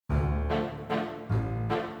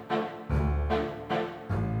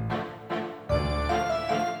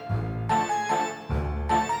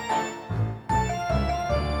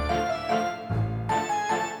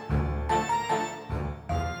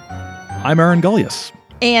I'm Aaron Gullius.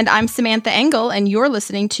 And I'm Samantha Engel, and you're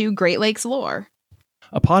listening to Great Lakes Lore,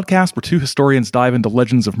 a podcast where two historians dive into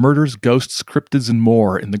legends of murders, ghosts, cryptids, and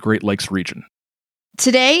more in the Great Lakes region.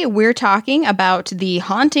 Today, we're talking about the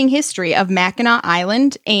haunting history of Mackinac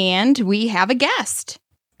Island, and we have a guest.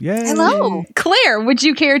 Yay! Hello. Claire, would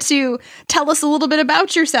you care to tell us a little bit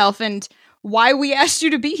about yourself and why we asked you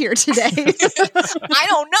to be here today? I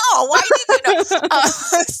don't know. Why did you know?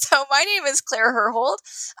 So my name is Claire Herhold.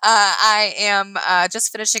 I am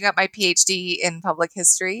just finishing up my PhD in public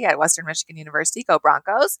history at Western Michigan University. Go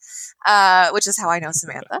Broncos, which is how I know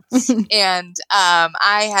Samantha. And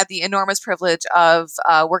I had the enormous privilege of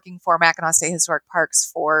working for Mackinac State Historic Parks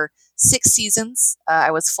for 6 seasons. I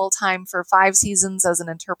was full-time for 5 seasons as an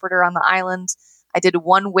interpreter on the island. I did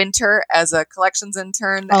 1 winter as a collections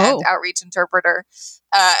intern and outreach interpreter.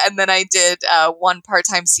 And then I did 1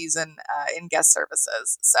 part-time season in guest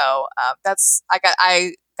services. So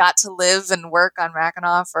I got to live and work on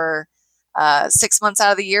Mackinac for 6 months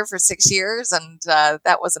out of the year for 6 years. And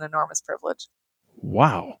that was an enormous privilege.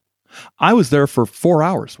 Wow. I was there for 4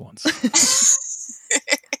 hours once.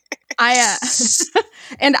 I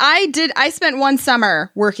spent 1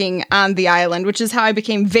 summer working on the island, which is how I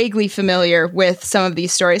became vaguely familiar with some of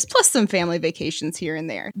these stories, plus some family vacations here and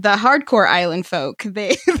there. The hardcore island folk,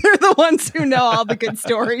 they're the ones who know all the good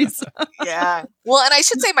stories. Yeah. Well, and I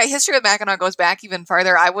should say my history with Mackinac goes back even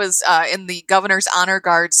farther. I was in the Governor's Honor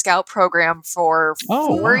Guard Scout program for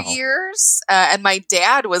 4 years. And my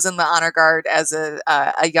dad was in the Honor Guard as a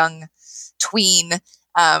young tween.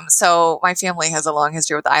 So my family has a long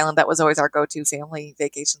history with the island. That was always our go-to family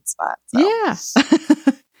vacation spot. So. Yeah.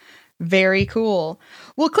 Very cool.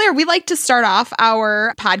 Well, Claire, we like to start off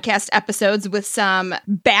our podcast episodes with some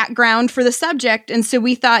background for the subject. And so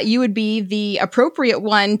we thought you would be the appropriate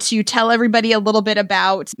one to tell everybody a little bit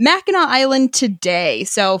about Mackinac Island today.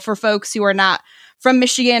 So for folks who are not from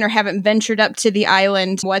Michigan or haven't ventured up to the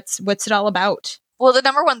island, what's it all about? Well, the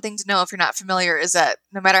number one thing to know if you're not familiar is that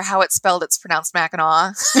no matter how it's spelled, it's pronounced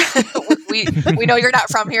Mackinac. we know you're not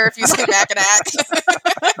from here if you say Mackinac.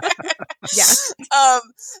 Yeah.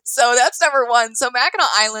 So that's number one. So Mackinac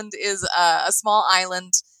Island is a small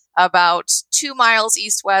island about 2 miles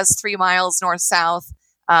east-west, 3 miles north-south,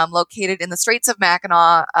 located in the Straits of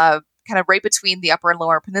Mackinac, kind of right between the upper and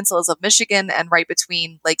lower peninsulas of Michigan and right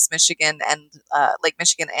between Lake Michigan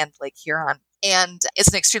and Lake Huron. And it's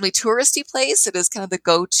an extremely touristy place. It is kind of the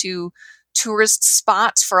go-to tourist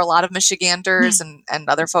spot for a lot of Michiganders and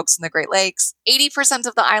other folks in the Great Lakes. 80%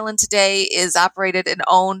 of the island today is operated and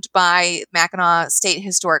owned by Mackinac State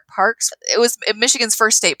Historic Parks. It was Michigan's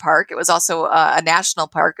first state park. It was also a national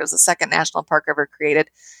park. It was the second national park ever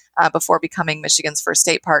created before becoming Michigan's first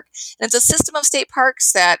state park. And it's a system of state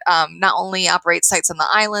parks that not only operate sites on the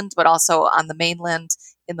island, but also on the mainland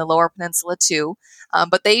in the lower peninsula too.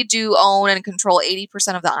 But they do own and control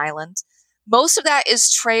 80% of the island. Most of that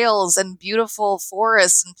is trails and beautiful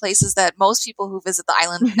forests and places that most people who visit the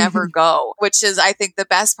island never go, which is, I think, the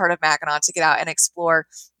best part of Mackinac to get out and explore.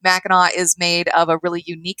 Mackinac is made of a really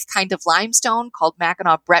unique kind of limestone called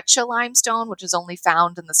Mackinac breccia limestone, which is only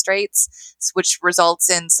found in the Straits, which results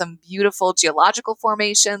in some beautiful geological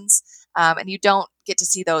formations. And you don't get to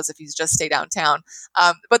see those if you just stay downtown.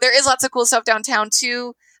 But there is lots of cool stuff downtown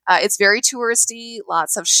too. It's very touristy,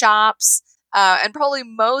 lots of shops. And probably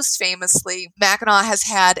most famously, Mackinac has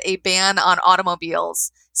had a ban on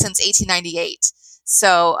automobiles since 1898.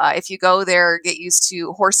 So if you go there, get used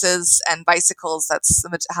to horses and bicycles. That's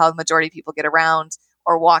how the majority of people get around,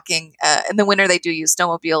 or walking. In the winter, they do use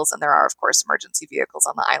snowmobiles, and there are, of course, emergency vehicles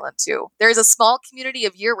on the island, too. There is a small community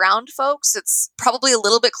of year-round folks. It's probably a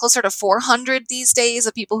little bit closer to 400 these days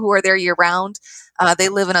of people who are there year-round. They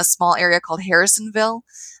live in a small area called Harrisonville.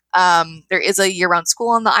 There is a year-round school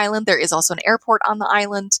on the island. There is also an airport on the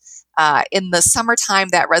island. In the summertime,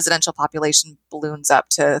 that residential population balloons up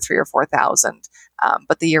to 3,000 or 4,000.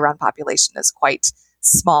 But the year-round population is quite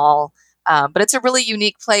small. But it's a really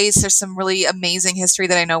unique place. There's some really amazing history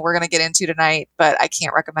that I know we're going to get into tonight, but I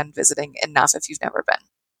can't recommend visiting enough if you've never been.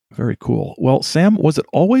 Very cool. Well, Sam, was it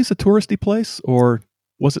always a touristy place, or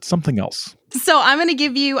was it something else? So I'm going to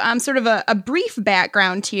give you sort of a brief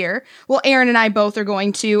background here. Well, Aaron and I both are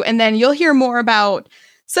going to, and then you'll hear more about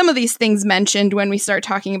some of these things mentioned when we start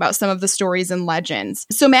talking about some of the stories and legends.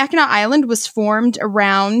 So Mackinac Island was formed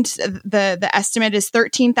around, the estimate is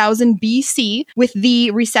 13,000 BC with the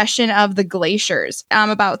recession of the glaciers,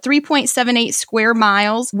 about 3.78 square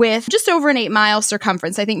miles with just over an 8-mile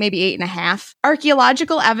circumference, I think maybe 8.5.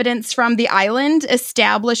 Archaeological evidence from the island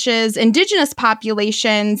establishes indigenous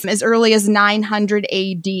populations as early as 900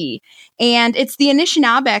 AD. And it's the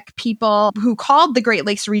Anishinaabeg people who called the Great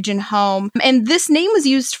Lakes region home. And this name was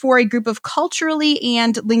used for a group of culturally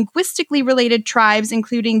and linguistically related tribes,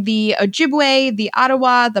 including the Ojibwe, the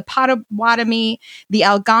Ottawa, the Potawatomi, the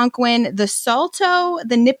Algonquin, the Saulteaux,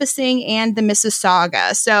 the Nipissing, and the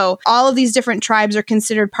Mississauga. So all of these different tribes are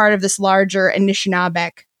considered part of this larger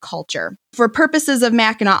Anishinaabeg culture. For purposes of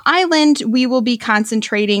Mackinac Island, we will be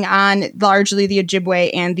concentrating on largely the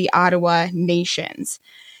Ojibwe and the Ottawa nations.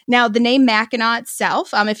 Now, the name Mackinac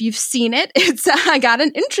itself, if you've seen it, it's got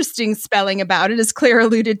an interesting spelling about it, as Claire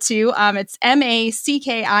alluded to. It's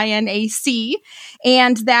Mackinac,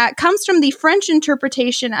 and that comes from the French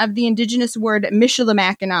interpretation of the indigenous word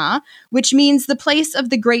Michilimackinac, which means the place of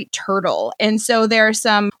the great turtle. And so there are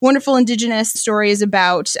some wonderful indigenous stories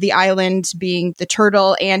about the island being the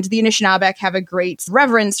turtle, and the Anishinaabe have a great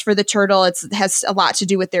reverence for the turtle. It has a lot to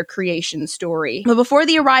do with their creation story. But before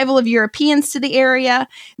the arrival of Europeans to the area,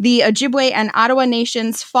 the Ojibwe and Ottawa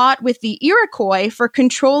nations fought with the Iroquois for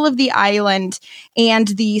control of the island and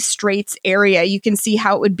the Straits area. You can see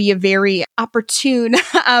how it would be a very opportune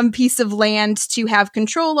piece of land to have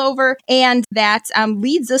control over. And that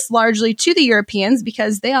leads us largely to the Europeans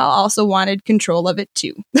because they all also wanted control of it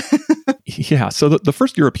too. Yeah, so the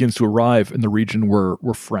first Europeans to arrive in the region were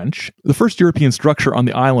French. The first European structure on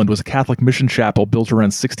the island was a Catholic mission chapel built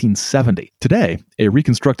around 1670. Today, a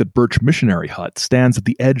reconstructed birch missionary hut stands at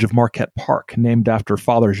the edge of Marquette Park, named after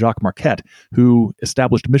Father Jacques Marquette, who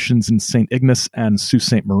established missions in St. Ignace and Sault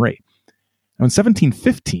Ste. Marie. Now, in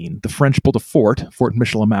 1715, the French built a Fort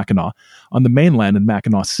Michilimackinac, on the mainland in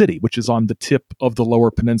Mackinac City, which is on the tip of the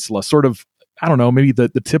lower peninsula, sort of, I don't know, maybe the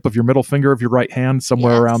tip of your middle finger of your right hand,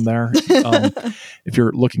 somewhere around there, if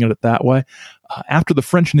you're looking at it that way. After the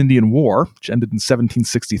French and Indian War, which ended in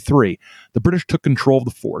 1763, the British took control of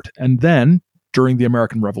the fort. And then, during the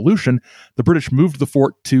American Revolution, the British moved the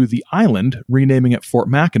fort to the island, renaming it Fort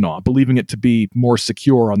Mackinac, believing it to be more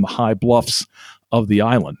secure on the high bluffs of the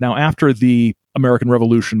island. Now, after the American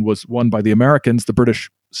Revolution was won by the Americans, the British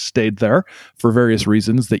stayed there for various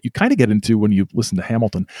reasons that you kind of get into when you listen to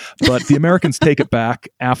Hamilton. But the Americans take it back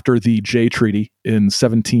after the Jay Treaty in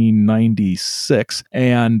 1796,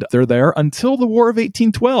 and they're there until the War of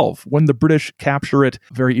 1812, when the British capture it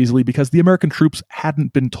very easily because the American troops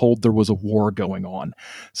hadn't been told there was a war going on.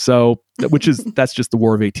 So, that's just the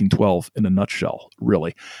War of 1812 in a nutshell,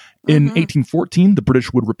 really. In 1814, the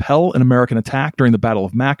British would repel an American attack during the Battle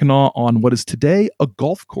of Mackinac on what is today a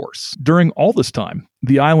golf course. During all this time,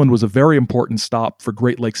 the island was a very important stop for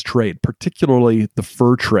Great Lakes trade, particularly the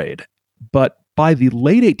fur trade. But by the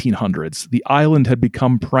late 1800s, the island had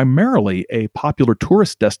become primarily a popular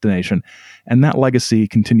tourist destination, and that legacy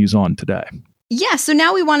continues on today. Yeah, so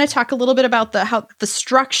now we want to talk a little bit about the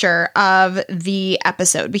structure of the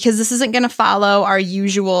episode, because this isn't going to follow our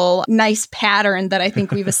usual nice pattern that I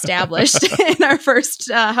think we've established in our first,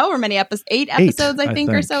 however many episodes, 8 episodes, I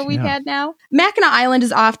think, or so we've had now. Mackinac Island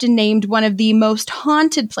is often named one of the most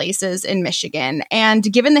haunted places in Michigan. And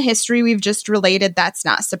given the history we've just related, that's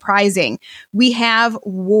not surprising. We have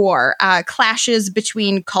war, clashes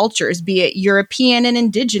between cultures, be it European and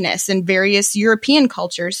indigenous, and various European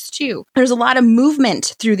cultures too. There's a lot of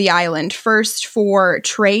movement through the island, first for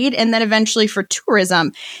trade and then eventually for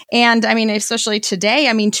tourism. And I mean, especially today,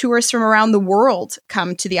 I mean, tourists from around the world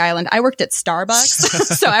come to the island. I worked at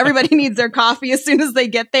Starbucks, so everybody needs their coffee as soon as they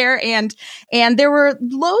get there. And there were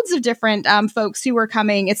loads of different folks who were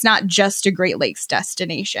coming. It's not just a Great Lakes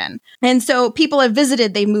destination. And so people have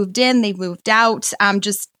visited, they moved in, they moved out,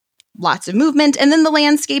 just lots of movement. And then the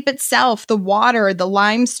landscape itself, the water, the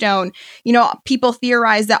limestone, people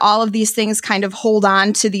theorize that all of these things kind of hold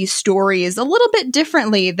on to these stories a little bit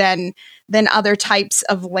differently than other types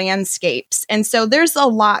of landscapes. And so there's a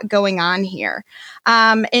lot going on here.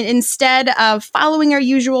 And instead of following our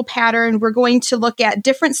usual pattern, we're going to look at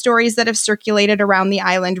different stories that have circulated around the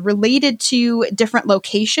island related to different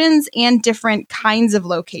locations and different kinds of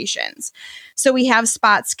locations. So we have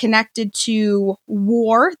spots connected to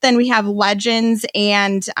war, then we have legends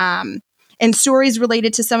and stories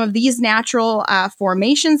related to some of these natural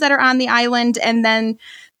formations that are on the island, and then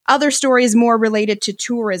other stories more related to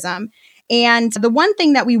tourism. And the one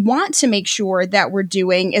thing that we want to make sure that we're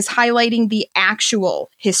doing is highlighting the actual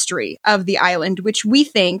history of the island, which we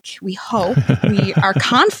hope, we are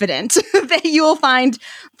confident that you will find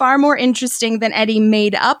far more interesting than any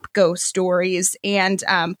made up ghost stories. And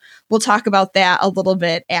we'll talk about that a little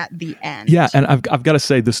bit at the end. Yeah, and I've got to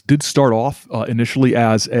say, this did start off initially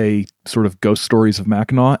as a sort of Ghost Stories of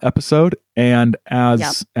Mackinac episode. And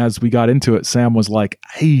as we got into it, Sam was like,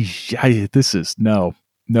 hey, this is, nope.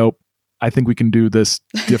 I think we can do this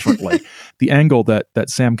differently. The angle that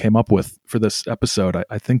Sam came up with for this episode,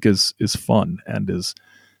 I think is fun and is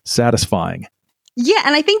satisfying. Yeah,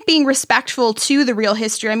 and I think being respectful to the real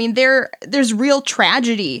history. I mean, there's real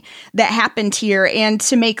tragedy that happened here, and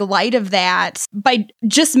to make light of that by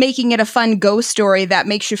just making it a fun ghost story that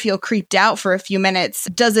makes you feel creeped out for a few minutes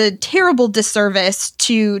does a terrible disservice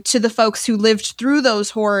to the folks who lived through those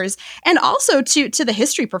horrors, and also to the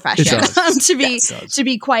history profession. To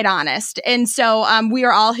be quite honest. And so we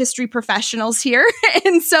are all history professionals here,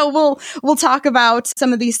 and so we'll talk about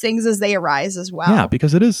some of these things as they arise as well. Yeah,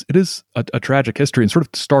 because it is a tragic history, and sort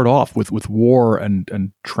of to start off with war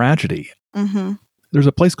and tragedy. Mm-hmm. There's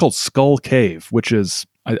a place called Skull Cave, which is,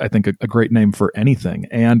 I think, a great name for anything.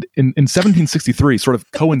 And in 1763, sort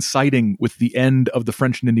of coinciding with the end of the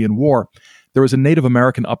French and Indian War, there was a Native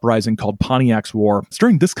American uprising called Pontiac's War. It's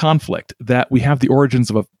during this conflict that we have the origins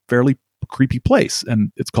of a fairly creepy place,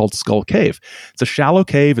 and it's called Skull Cave. It's a shallow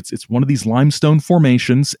cave. It's one of these limestone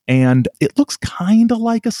formations, and it looks kind of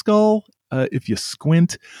like a skull. If you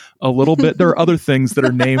squint a little bit. There are other things that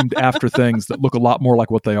are named after things that look a lot more like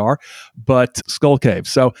what they are, but Skull Cave.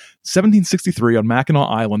 So 1763 on Mackinac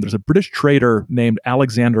Island, there's a British trader named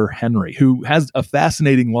Alexander Henry who has a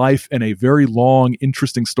fascinating life and a very long,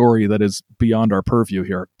 interesting story that is beyond our purview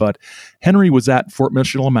here. But Henry was at Fort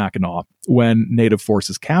Michilimackinac when native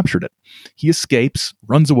forces captured it. He escapes,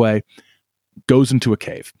 runs away, goes into a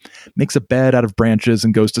cave, makes a bed out of branches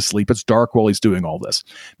and goes to sleep. It's dark while he's doing all this.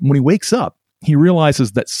 When he wakes up, he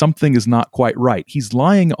realizes that something is not quite right. He's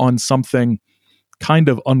lying on something kind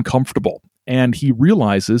of uncomfortable, and he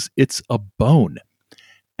realizes it's a bone.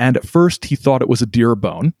 And at first he thought it was a deer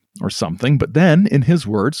bone or something, but then, in his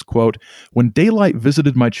words, quote, "When daylight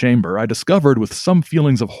visited my chamber, I discovered with some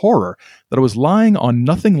feelings of horror that I was lying on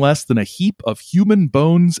nothing less than a heap of human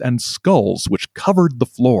bones and skulls which covered the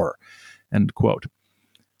floor." End quote.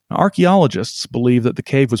 Now, archaeologists believe that the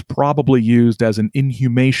cave was probably used as an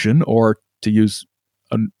inhumation, or to use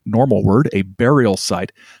a normal word, a burial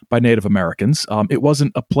site by Native Americans. It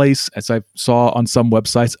wasn't a place, as I saw on some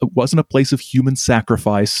websites, it wasn't a place of human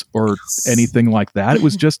sacrifice or anything like that. It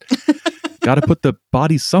was just, got to put the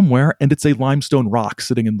body somewhere, and it's a limestone rock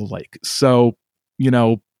sitting in the lake. So,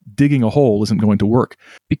 digging a hole isn't going to work.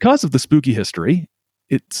 Because of the spooky history,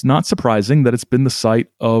 it's not surprising that it's been the site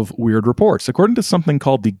of weird reports. According to something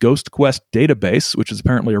called the Ghost Quest database, which is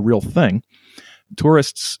apparently a real thing,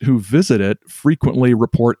 tourists who visit it frequently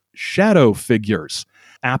report shadow figures,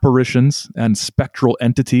 apparitions, and spectral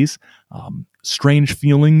entities, strange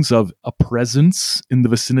feelings of a presence in the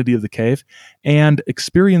vicinity of the cave, and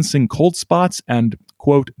experiencing cold spots and,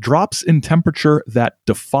 quote, drops in temperature that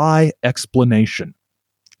defy explanation.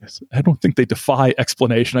 I don't think they defy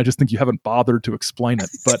explanation. I just think you haven't bothered to explain it.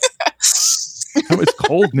 But it's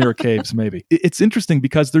cold near caves, maybe. It's interesting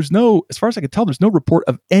because there's no, as far as I can tell, there's no report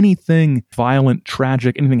of anything violent,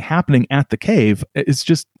 tragic, anything happening at the cave. It's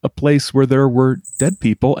just a place where there were dead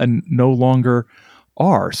people and no longer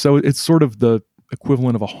are. So it's sort of the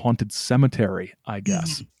equivalent of a haunted cemetery, I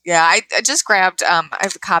guess. Yeah, I just grabbed, I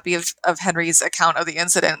have a copy of Henry's account of the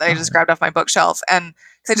incident that I just grabbed off my bookshelf. And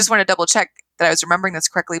because I just want to double check that I was remembering this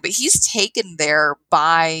correctly, but he's taken there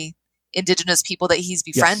by indigenous people that he's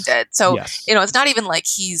befriended. Yes. So, it's not even like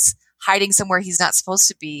he's hiding somewhere he's not supposed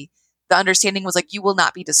to be. The understanding was like, you will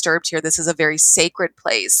not be disturbed here. This is a very sacred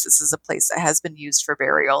place. This is a place that has been used for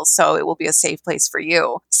burial. So it will be a safe place for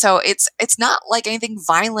you. So it's not like anything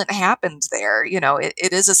violent happened there.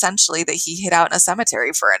 It is essentially that he hid out in a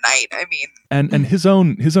cemetery for a night. I mean, and his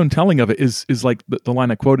own telling of it is like the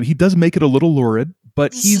line I quoted. He does make it a little lurid,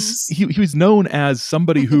 but he was known as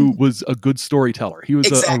somebody who was a good storyteller. He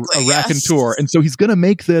was a raconteur. And so he's going to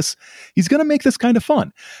make this kind of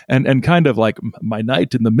fun and kind of like My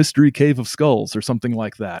Night in the Mystery Cave of Skulls or something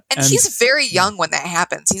like that. And he's very young when that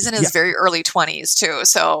happens. He's in his very early 20s too.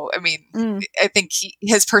 So, I mean, I think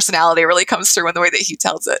his personality really comes through in the way that he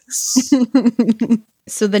tells it.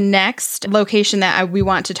 So the next location that we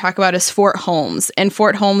want to talk about is Fort Holmes. And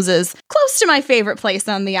Fort Holmes is close to my favorite place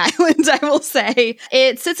on the island, I will say.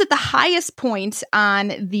 It sits at the highest point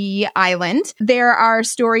on the island. There are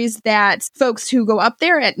stories that folks who go up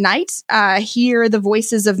there at night hear the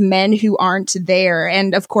voices of men who aren't there.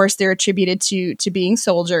 And of course, they're attributed to being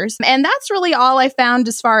soldiers. And that's really all I found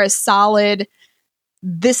as far as solid.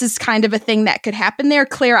 This is kind of a thing that could happen there.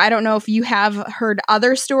 Claire, I don't know if you have heard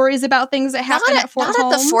other stories about things that happen at Fort Holmes.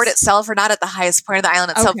 Not at the fort itself, or not at the highest point of the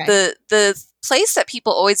island itself. Okay. The place that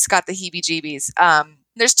people always got the heebie-jeebies.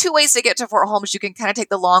 There's two ways to get to Fort Holmes. You can kind of take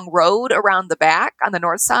the long road around the back on the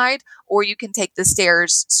north side, or you can take the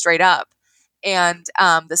stairs straight up. And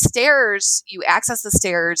the stairs, you access the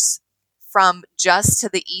stairs from just to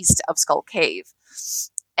the east of Skull Cave.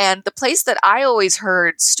 And the place that I always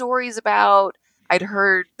heard stories about, I'd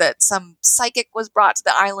heard that some psychic was brought to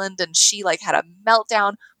the island and she like had a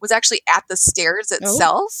meltdown, was actually at the stairs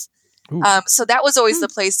itself. So that was always the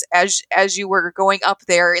place as you were going up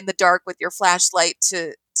there in the dark with your flashlight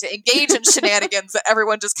to engage in shenanigans, that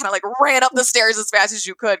everyone just kind of like ran up the stairs as fast as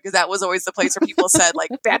you could, because that was always the place where people said like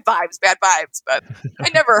bad vibes. But I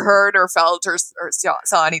never heard or felt or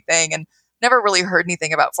saw anything, and never really heard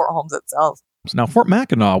anything about Fort Holmes itself. Now, Fort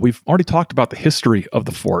Mackinac, we've already talked about the history of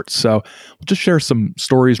the fort, so we'll just share some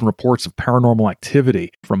stories and reports of paranormal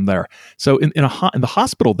activity from there. So in the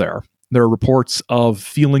hospital there are reports of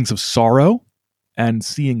feelings of sorrow and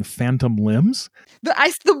seeing phantom limbs.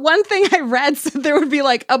 The one thing I read said there would be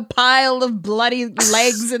like a pile of bloody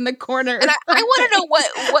legs in the corner. And I want to know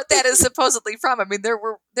what that is supposedly from. I mean, there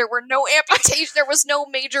were no amputation. There was no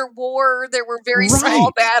major war. There were very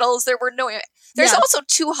small battles. There were no. There's also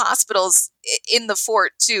 2 hospitals in the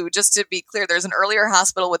fort too. Just to be clear, there's an earlier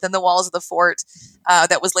hospital within the walls of the fort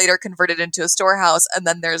that was later converted into a storehouse, and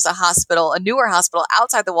then there's a newer hospital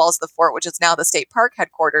outside the walls of the fort, which is now the state park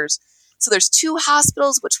headquarters. So there's 2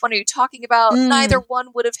 hospitals. Which one are you talking about? Neither one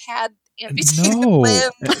would have had amputated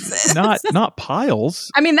limbs. not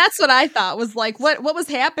piles. I mean, that's what I thought was like, what was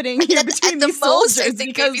happening here between these soldiers? I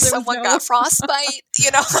think maybe someone got frostbite.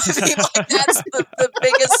 You know, I mean, like that's the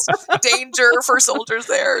biggest danger for soldiers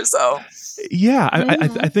there. So yeah,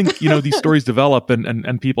 I think these stories develop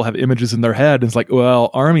and people have images in their head. And it's like,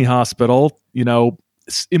 well, Army hospital,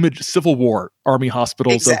 Civil War Army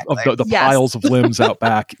hospitals of the piles of limbs out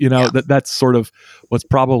back. That's sort of what's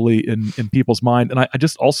probably in people's mind. And I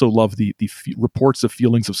just also love the reports of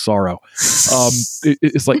feelings of sorrow.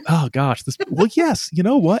 It's like, oh gosh, yes, you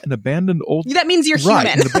know what? An abandoned old that means you're human.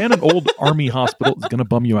 An abandoned old Army hospital is going to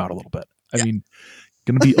bum you out a little bit. I mean,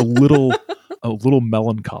 going to be a little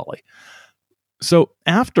melancholy. So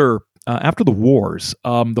after the wars,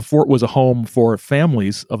 the fort was a home for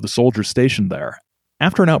families of the soldiers stationed there.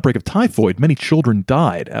 After an outbreak of typhoid, many children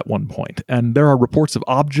died at one point, and there are reports of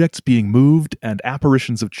objects being moved and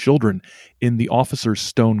apparitions of children in the officers'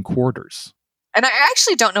 stone quarters. And I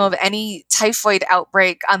actually don't know of any typhoid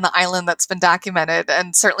outbreak on the island that's been documented,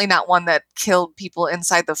 and certainly not one that killed people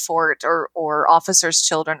inside the fort or officers'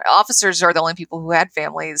 children. Officers are the only people who had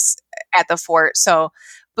families at the fort. So,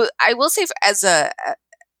 but I will say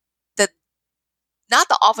not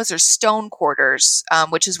the officers' stone quarters,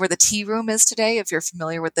 which is where the tea room is today, if you're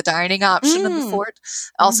familiar with the dining option in the fort.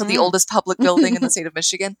 Also the oldest public building in the state of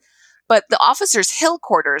Michigan. But the officers' hill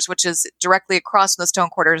quarters, which is directly across from the stone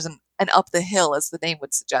quarters and up the hill, as the name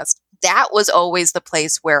would suggest, that was always the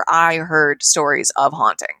place where I heard stories of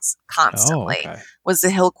hauntings constantly, was the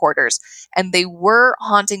hill quarters. And they were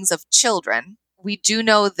hauntings of children. We do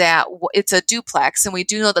know that it's a duplex, and we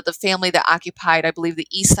do know that the family that occupied, I believe, the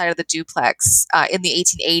east side of the duplex in the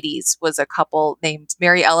 1880s was a couple named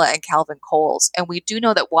Mary Ella and Calvin Coles. And we do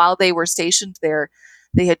know that while they were stationed there,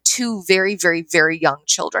 they had 2 very, very, very young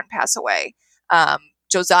children pass away,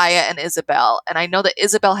 Josiah and Isabel. And I know that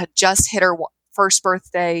Isabel had just hit her first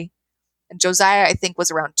birthday, and Josiah, I think, was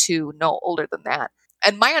around 2, no older than that.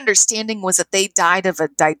 And my understanding was that they died of a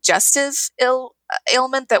digestive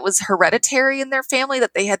ailment that was hereditary in their family,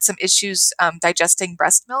 that they had some issues digesting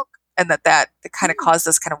breast milk, and that kind of caused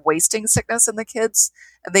this kind of wasting sickness in the kids.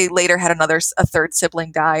 And they later had a third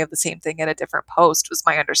sibling die of the same thing at a different post, was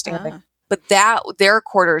my understanding. But their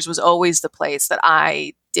quarters was always the place that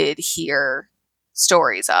I did hear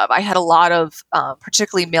stories of. I had a lot of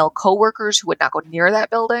particularly male coworkers who would not go near that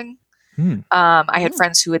building. I had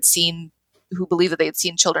friends who believed that they had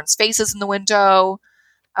seen children's faces in the window.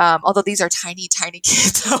 Although these are tiny, tiny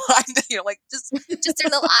kids, so like just their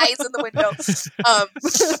little eyes in the window.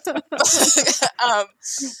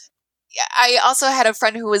 I also had a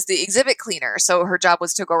friend who was the exhibit cleaner, so her job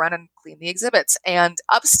was to go around and clean the exhibits. And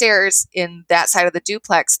upstairs in that side of the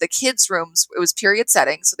duplex, the kids' rooms, it was period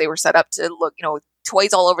setting, so they were set up to look,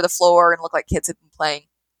 toys all over the floor and look like kids had been playing.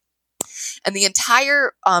 And the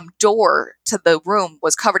entire door to the room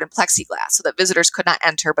was covered in plexiglass so that visitors could not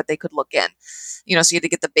enter, but they could look in. So you had to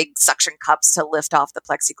get the big suction cups to lift off the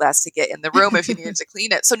plexiglass to get in the room if you needed to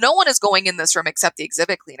clean it. So no one is going in this room except the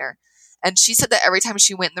exhibit cleaner. And she said that every time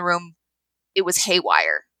she went in the room, it was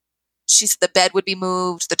haywire. She said the bed would be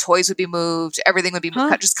moved, the toys would be moved, everything would be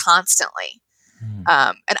moved just constantly.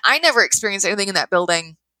 And I never experienced anything in that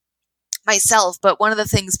building myself. But one of the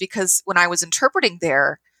things, because when I was interpreting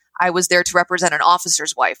there, I was there to represent an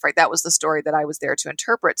officer's wife, right? That was the story that I was there to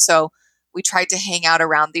interpret. So we tried to hang out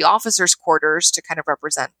around the officers' quarters to kind of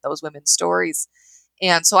represent those women's stories.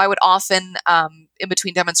 And so I would often, in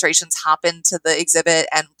between demonstrations, hop into the exhibit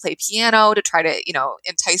and play piano to try to,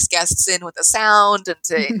 entice guests in with the sound and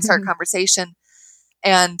to start conversation.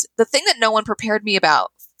 And the thing that no one prepared me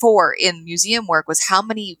for in museum work was how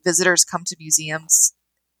many visitors come to museums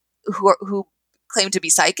who claim to be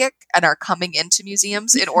psychic and are coming into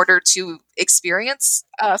museums in order to experience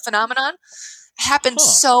a phenomenon. Happened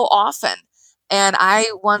so often. And I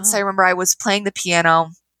remember I was playing the piano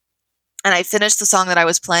and I finished the song that I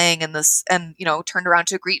was playing and turned around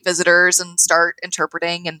to greet visitors and start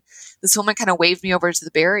interpreting. And this woman kind of waved me over to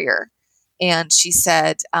the barrier. And she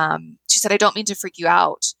said, I don't mean to freak you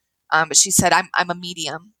out. But she said, I'm a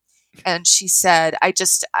medium. And she said, I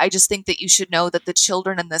just think that you should know that the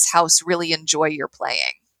children in this house really enjoy your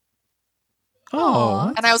playing.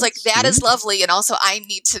 Oh, and I was like, that is lovely. And also I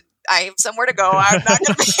have somewhere to go. I'm not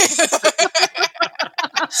going to be,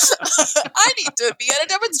 I need to be at a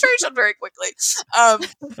demonstration very quickly.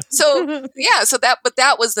 But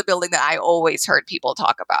that was the building that I always heard people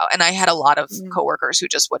talk about. And I had a lot of coworkers who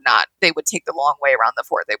just they would take the long way around the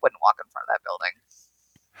fort. They wouldn't walk in front of that building.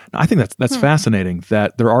 I think that's fascinating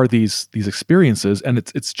that there are these experiences and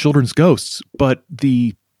it's children's ghosts, but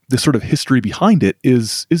the sort of history behind it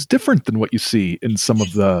is different than what you see in some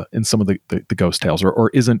of the ghost tales or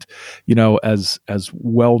isn't, as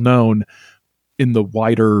well known in the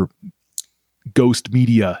wider ghost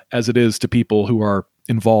media as it is to people who are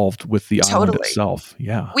involved with the island itself.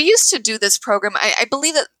 Yeah. We used to do this program. I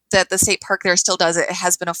believe that the state park there still does it. It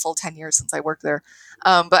has been a full 10 years since I worked there.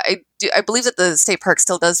 But I believe that the state park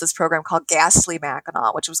still does this program called Ghastly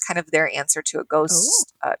Mackinac, which was kind of their answer to a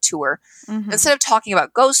ghost tour. Mm-hmm. Instead of talking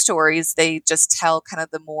about ghost stories, they just tell kind of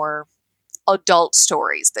the more adult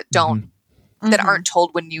stories that aren't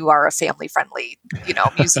told when you are a family friendly,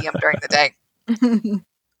 museum during the day.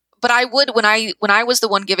 But I would, when I was the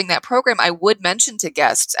one giving that program, I would mention to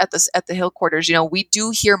guests at the Hill Quarters, we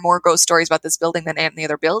do hear more ghost stories about this building than any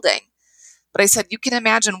other building. But I said, you can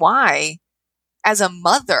imagine why, as a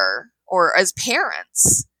mother or as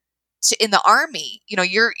parents in the Army,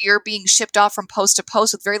 you're being shipped off from post to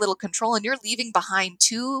post with very little control, and you're leaving behind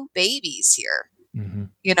 2 babies here,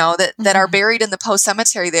 that are buried in the post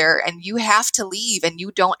cemetery there, and you have to leave and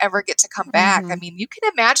you don't ever get to come back. I mean, you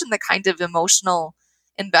can imagine the kind of emotional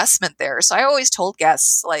investment there. So I always told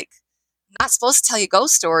guests, I'm not supposed to tell you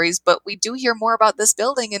ghost stories, but we do hear more about this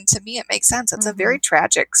building. And to me, it makes sense. It's a very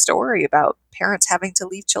tragic story about parents having to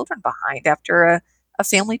leave children behind after a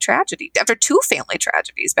family tragedy, after 2 family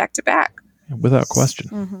tragedies back to back. Without question.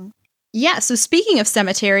 Mm-hmm. Yeah. So speaking of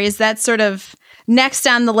cemeteries, that's sort of next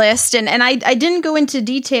on the list. And I didn't go into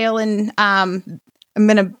detail, and I'm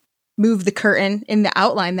going to move the curtain in the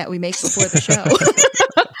outline that we make before the show.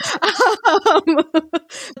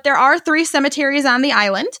 There are 3 cemeteries on the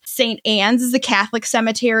island. St. Anne's is the Catholic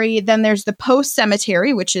cemetery. Then there's the Post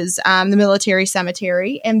Cemetery, which is the military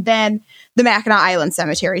cemetery. And then the Mackinac Island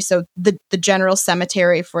Cemetery. So the general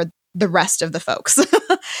cemetery for the rest of the folks.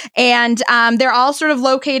 And they're all sort of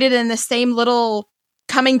located in the same little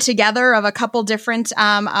coming together of a couple different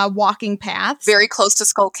walking paths. Very close to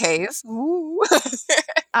Skull Cave. Ooh.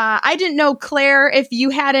 I didn't know, Claire, if you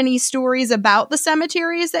had any stories about the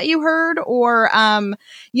cemeteries that you heard, or,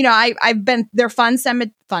 I've been, they're fun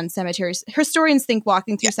cemeteries. Historians think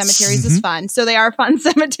walking through cemeteries is fun. So they are fun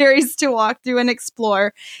cemeteries to walk through and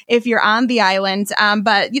explore if you're on the island.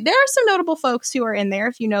 But there are some notable folks who are in there,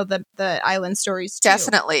 if you know the island stories too.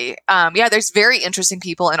 Definitely. There's very interesting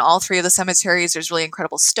people in all 3 of the cemeteries. There's really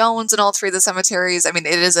incredible stones in all 3 of the cemeteries. I mean,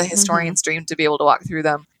 it is a historian's dream to be able to walk through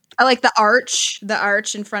them. I like the arch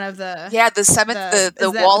in front of the... Yeah,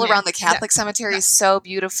 the wall around the Catholic cemetery is so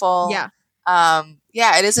beautiful. Yeah.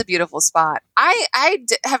 It is a beautiful spot. I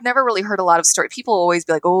have never really heard a lot of stories. People always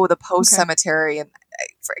be like, oh, the Post Cemetery. And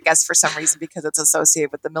I guess for some reason, because it's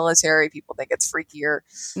associated with the military, people think it's freakier.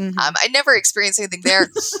 Mm-hmm. I never experienced anything there.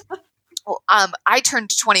 Well, I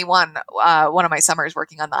turned 21 one of my summers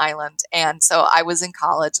working on the island. And so I was in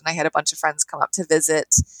college and I had a bunch of friends come up to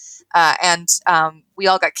visit. And we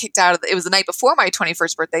all got kicked out it was the night before my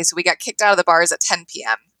 21st birthday. So we got kicked out of the bars at 10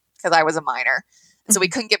 p.m. because I was a minor. So we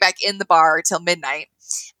couldn't get back in the bar till midnight.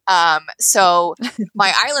 So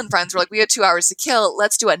my island friends were like, we had 2 hours to kill.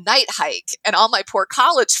 Let's do a night hike. And all my poor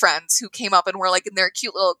college friends who came up and were like in their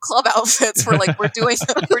cute little club outfits were like, we're doing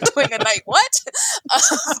a night what?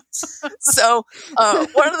 So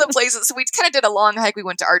one of the places, so we kind of did a long hike. We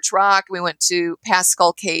went to Arch Rock. We went to past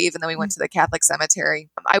Skull Cave, and then we went to the Catholic Cemetery.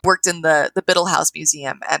 I worked in the Biddle House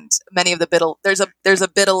Museum, and many of the Biddle, there's a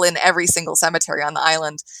Biddle in every single cemetery on the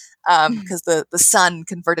island. because the son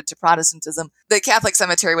converted to Protestantism. The Catholic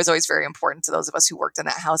cemetery was always very important to those of us who worked in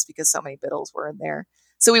that house because so many Biddles were in there.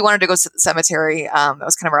 So we wanted to go to the cemetery. That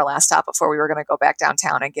was kind of our last stop before we were going to go back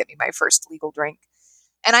downtown and get me my first legal drink.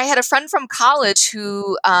 And I had a friend from college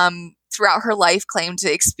who, throughout her life, claimed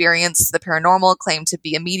to experience the paranormal, claimed to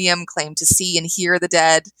be a medium, claimed to see and hear the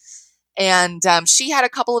dead. And she had a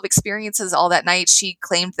couple of experiences all that night. She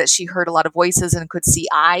claimed that she heard a lot of voices and could see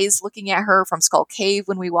eyes looking at her from Skull Cave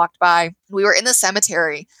when we walked by. We were in the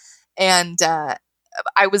cemetery, and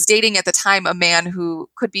I was dating at the time a man who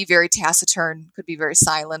could be very taciturn, could be very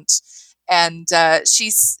silent. And she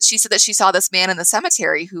said that she saw this man in the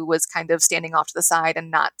cemetery who was kind of standing off to the side and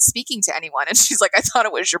not speaking to anyone. And she's like, I thought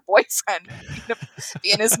it was your boyfriend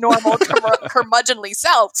being his normal curmudgeonly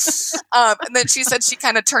self. And then she said she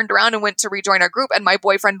kind of turned around and went to rejoin our group. And my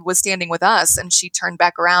boyfriend was standing with us. And she turned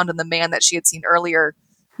back around and the man that she had seen earlier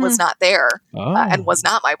was not there and was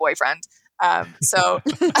not my boyfriend. So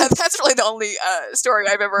that's really the only story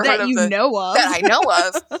I've ever heard of that I know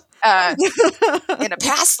of in a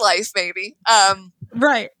past life, maybe.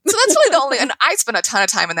 Right. So that's really the only, and I spent a ton of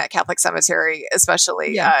time in that Catholic cemetery,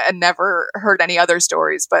 especially, and never heard any other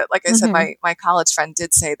stories. But like I said, my college friend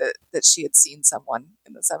did say that she had seen someone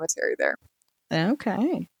in the cemetery there.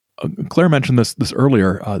 Okay. Claire mentioned this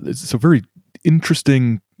earlier. It's a very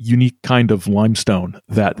interesting, unique kind of limestone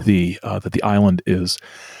that the island is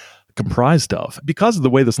comprised of. Because of the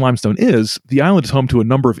way this limestone is, the island is home to a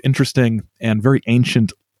number of interesting and very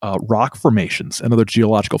ancient rock formations and other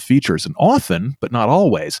geological features. And often, but not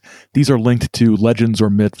always, these are linked to legends or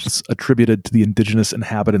myths attributed to the indigenous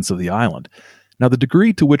inhabitants of the island. Now, the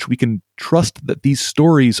degree to which we can trust that these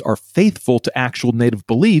stories are faithful to actual native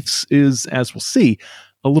beliefs is, as we'll see,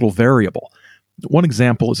 a little variable. One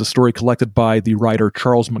example is a story collected by the writer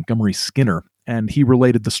Charles Montgomery Skinner, and he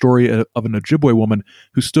related the story of an Ojibwe woman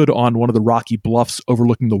who stood on one of the rocky bluffs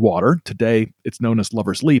overlooking the water, today it's known as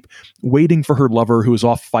Lover's Leap, waiting for her lover who was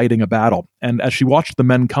off fighting a battle. And as she watched the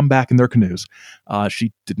men come back in their canoes,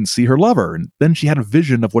 she didn't see her lover, and then she had a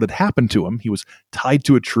vision of what had happened to him. He was tied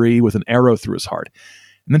to a tree with an arrow through his heart.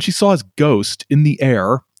 And then she saw his ghost in the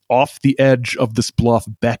air off the edge of this bluff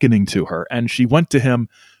beckoning to her, and she went to him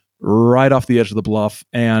right off the edge of the bluff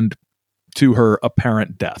and to her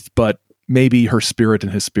apparent death. But maybe her spirit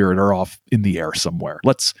and his spirit are off in the air somewhere.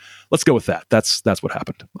 Let's go with that. That's what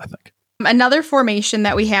happened, I think. Another formation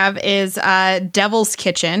that we have is Devil's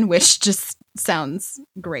Kitchen, which just sounds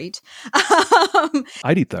great.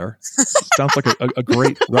 I'd eat there. Sounds like a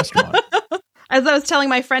great restaurant. As I was telling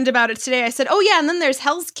my friend about it today, I said, "Oh yeah, and then there's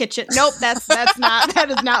Hell's Kitchen." Nope, that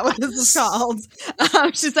is not what this is called.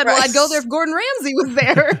 She said, "Well, I'd go there if Gordon Ramsay was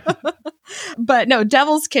there." But no,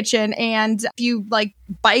 Devil's Kitchen, and if you like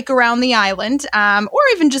bike around the island, or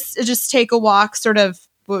even just take a walk, sort of.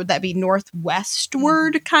 What would that be?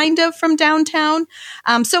 Northwestward, kind of, from downtown.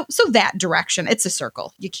 So that direction. It's a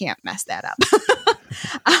circle. You can't mess that up.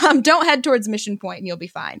 Don't head towards Mission Point, and you'll be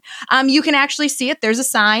fine. You can actually see it. There's a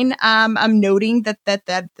sign. I'm noting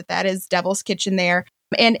that is Devil's Kitchen there.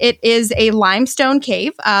 And it is a limestone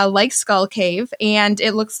cave, like Skull Cave, and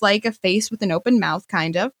it looks like a face with an open mouth,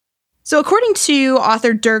 kind of. So according to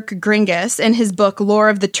author Dirk Gringus in his book Lore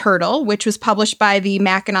of the Turtle, which was published by the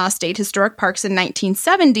Mackinac State Historic Parks in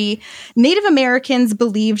 1970, Native Americans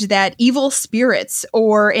believed that evil spirits,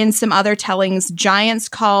 or in some other tellings, giants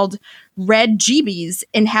called red jeebies,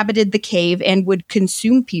 inhabited the cave and would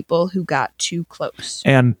consume people who got too close.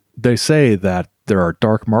 And they say that there are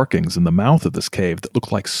dark markings in the mouth of this cave that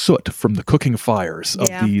look like soot from the cooking fires of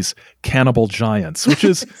these cannibal giants, which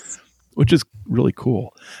is really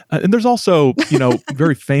cool. And there's also,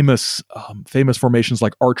 very famous formations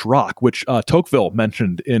like Arch Rock, which Tocqueville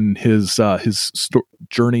mentioned in his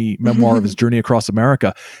memoir of his journey across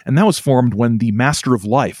America. And that was formed when the Master of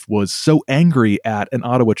Life was so angry at an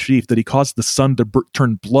Ottawa chief that he caused the sun to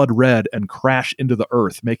turn blood red and crash into the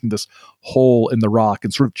earth, making this hole in the rock,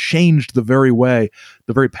 and sort of changed the very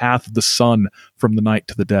path of the sun from the night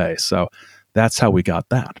to the day. So that's how we got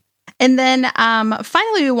that. And then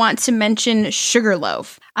finally, we want to mention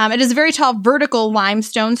Sugarloaf. It is a very tall vertical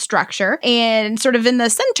limestone structure, and sort of in the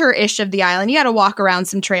center-ish of the island. You got to walk around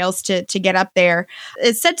some trails to get up there.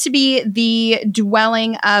 It's said to be the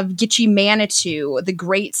dwelling of Gitche Manitou, the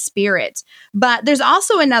Great Spirit. But there's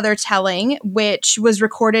also another telling, which was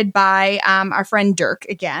recorded by our friend Dirk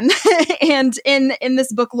again. And in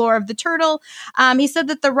this book, Lore of the Turtle, he said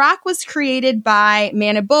that the rock was created by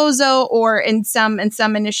Manabozho, or in some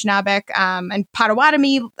Anishinaabe and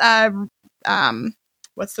Potawatomi,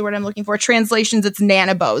 what's the word I'm looking for? Translations, it's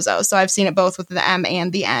Nanabozho. So I've seen it both with the M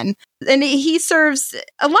and the N. And he serves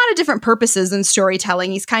a lot of different purposes in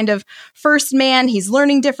storytelling. He's kind of first man. He's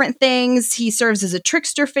learning different things. He serves as a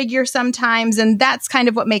trickster figure sometimes. And that's kind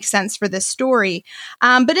of what makes sense for this story.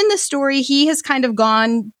 But in this story, he has kind of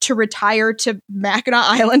gone to retire to Mackinac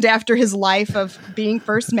Island after his life of being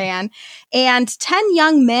first man. And 10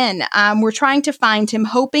 young men were trying to find him,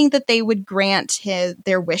 hoping that they would grant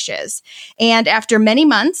their wishes. And after many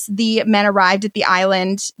months, the men arrived at the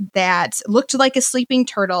island that looked like a sleeping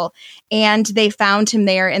turtle, and they found him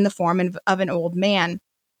there in the form of an old man.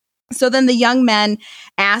 So then the young men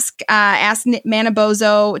ask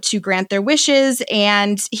Manabozho to grant their wishes,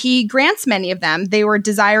 and he grants many of them. They were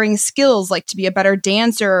desiring skills like to be a better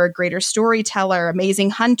dancer, a greater storyteller,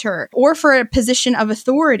 amazing hunter, or for a position of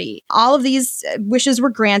authority. All of these wishes were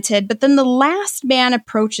granted, but then the last man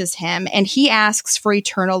approaches him, and he asks for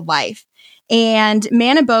eternal life. And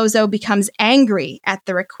Manabozho becomes angry at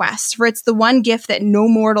the request, for it's the one gift that no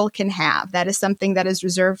mortal can have. That is something that is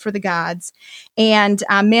reserved for the gods. And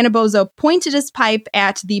Manabozho pointed his pipe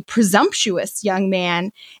at the presumptuous young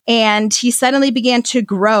man, and he suddenly began to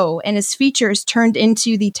grow, and his features turned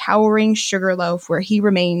into the towering Sugarloaf, where he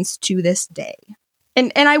remains to this day.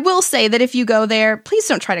 And I will say that if you go there, please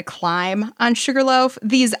don't try to climb on Sugarloaf.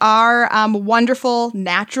 These are wonderful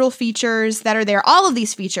natural features that are there, all of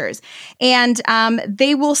these features. And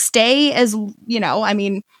they will stay as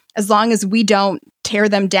long as we don't tear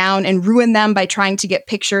them down and ruin them by trying to get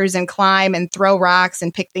pictures and climb and throw rocks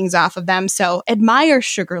and pick things off of them. So admire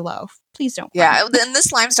Sugarloaf. Please don't. Yeah, and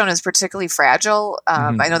this limestone is particularly fragile.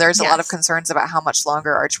 I know there's a lot of concerns about how much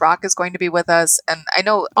longer Arch Rock is going to be with us. And I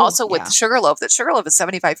know also with Sugarloaf, that Sugarloaf is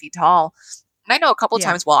 75 feet tall. And I know a couple of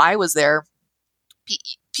times while I was there,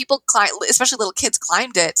 people, especially little kids,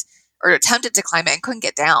 climbed it or attempted to climb it and couldn't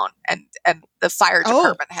get down. And the fire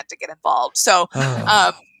department had to get involved. So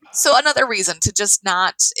so another reason to just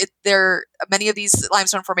many of these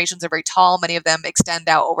limestone formations are very tall. Many of them extend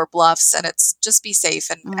out over bluffs, and it's just be safe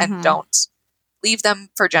and don't leave them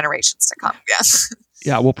for generations to come. Yes.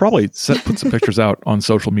 Yeah, we'll probably put some pictures out on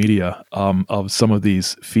social media of some of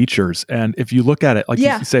these features. And if you look at it, like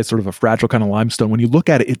you say, it's sort of a fragile kind of limestone. When you look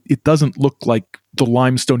at it, it doesn't look like the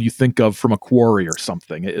limestone you think of from a quarry or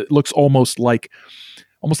something. It looks almost like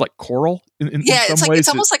coral in some ways. It's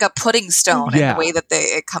almost like a pudding stone in the way that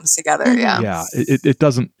it comes together. Yeah. It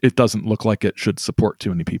doesn't look like it should support too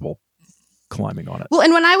many people climbing on it. Well,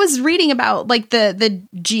 and when I was reading about like the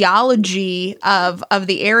geology of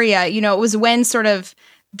the area, it was when sort of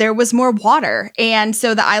there was more water, and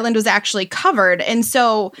so the island was actually covered. And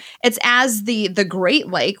so it's as the Great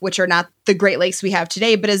Lake, which are not the Great Lakes we have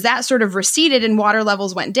today, but as that sort of receded and water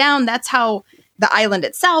levels went down, that's how the island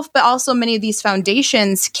itself, but also many of these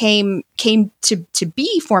foundations came to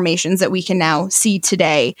be formations that we can now see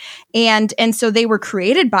today. And so they were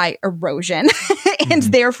created by erosion and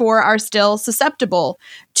therefore are still susceptible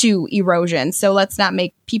to erosion. So let's not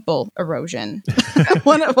make people erosion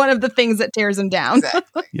one of the things that tears them down.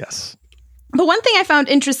 Exactly. Yes. But one thing I found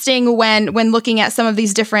interesting when looking at some of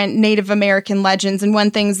these different Native American legends, and one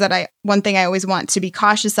thing I always want to be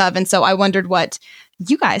cautious of, and so I wondered what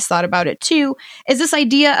you guys thought about it too, is this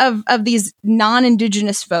idea of these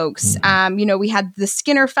non-Indigenous folks. We had the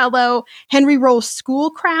Skinner Fellow. Henry Rowe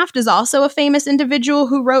Schoolcraft is also a famous individual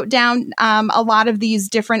who wrote down a lot of these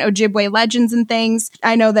different Ojibwe legends and things.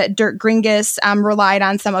 I know that Dirk Gringus relied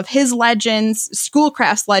on some of his legends,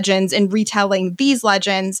 Schoolcraft's legends, in retelling these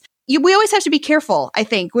legends. We always have to be careful, I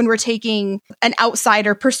think, when we're taking an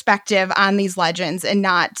outsider perspective on these legends and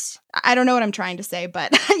not, I don't know what I'm trying to say,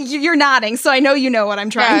 but you're nodding, so I know you know what I'm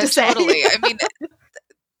trying to say. Totally. I mean,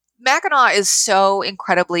 Mackinac is so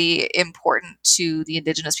incredibly important to the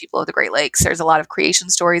Indigenous people of the Great Lakes. There's a lot of creation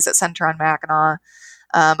stories that center on Mackinac.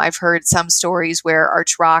 I've heard some stories where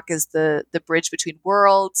Arch Rock is the bridge between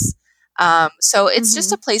worlds. So it's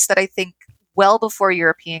just a place that I think well before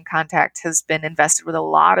European contact has been invested with a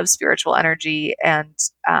lot of spiritual energy, and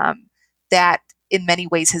that in many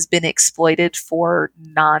ways has been exploited for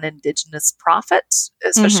non-Indigenous profit,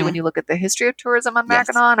 especially when you look at the history of tourism on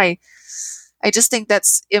Mackinac. I just think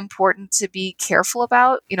that's important to be careful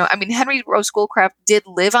about. Henry Rowe Schoolcraft did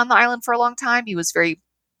live on the island for a long time. He was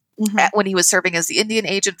when he was serving as the Indian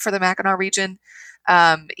agent for the Mackinac region,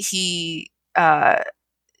 he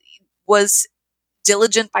was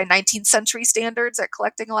diligent by 19th century standards at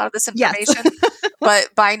collecting a lot of this information,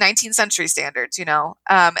 but by 19th century standards, and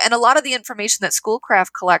a lot of the information that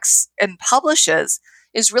Schoolcraft collects and publishes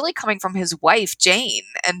is really coming from his wife, Jane.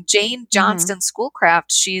 And Jane Johnston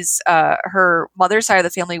Schoolcraft, she's, her mother's side of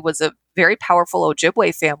the family was a very powerful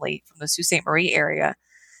Ojibwe family from the Sault Ste. Marie area.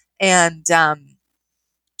 And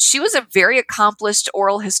she was a very accomplished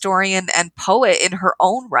oral historian and poet in her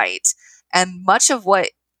own right. And much of what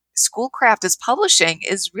Schoolcraft is publishing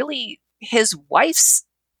is really his wife's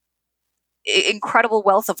incredible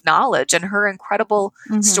wealth of knowledge and her incredible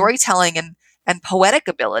storytelling and poetic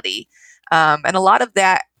ability. And a lot of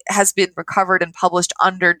that has been recovered and published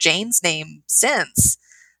under Jane's name since.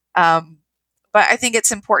 But I think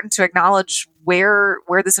it's important to acknowledge where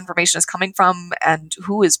this information is coming from and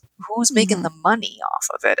who's making the money off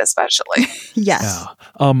of it, especially. Yes.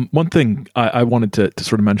 Yeah. One thing I wanted to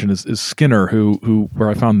sort of mention is Skinner, who where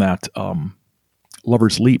I found that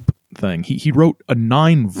Lover's Leap thing. He wrote a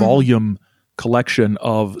 9-volume collection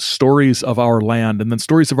of stories of our land and then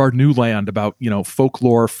stories of our new land about,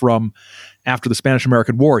 folklore from after the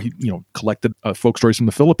Spanish-American War. He, collected folk stories from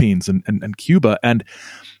the Philippines and Cuba. And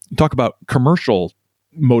talk about commercial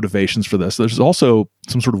motivations for this. There's also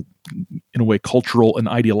some sort of, in a way, cultural and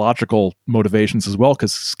ideological motivations as well,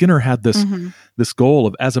 because Skinner had this goal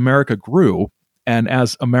of, as America grew and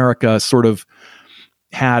as America sort of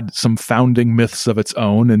had some founding myths of its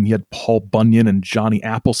own, and he had Paul Bunyan and Johnny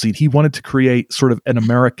Appleseed, he wanted to create sort of an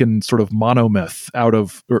American sort of monomyth out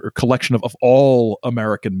of, or a collection of all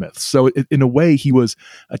American myths. So in a way, he was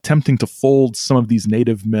attempting to fold some of these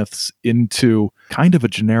native myths into kind of a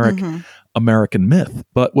generic American myth.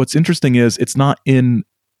 But what's interesting is it's not in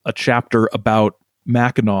a chapter about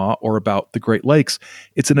Mackinac or about the Great Lakes.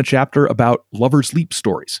 It's in a chapter about Lover's Leap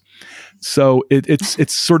stories. So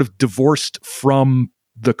it's sort of divorced from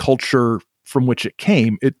the culture from which it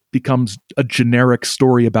came. It becomes a generic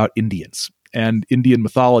story about Indians and Indian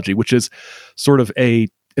mythology, which is sort of an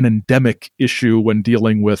endemic issue when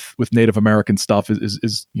dealing with Native American stuff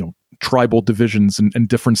is tribal divisions and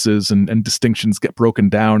differences and distinctions get broken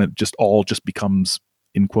down. It just all becomes,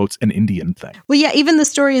 in quotes, an Indian thing. Well, yeah, even the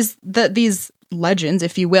stories that these legends,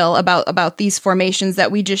 if you will, about these formations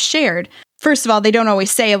that we just shared. First of all, they don't always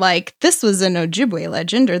say like, this was an Ojibwe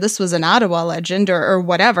legend or this was an Ottawa legend or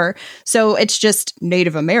whatever. So it's just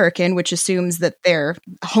Native American, which assumes that they're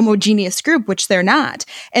a homogeneous group, which they're not.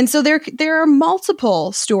 And so there are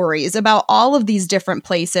multiple stories about all of these different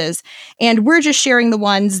places. And we're just sharing the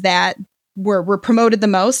ones that were promoted the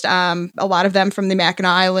most. A lot of them from the Mackinac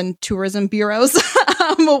Island Tourism Bureau's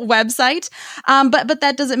website. But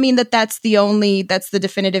that doesn't mean that that's the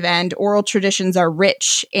definitive end. Oral traditions are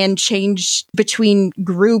rich and change between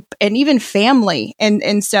group and even family.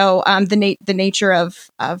 And so the nature of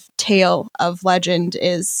tale of legend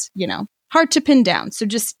is, hard to pin down. So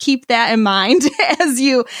just keep that in mind as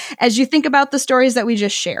you think about the stories that we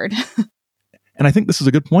just shared. And I think this is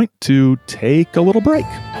a good point to take a little break.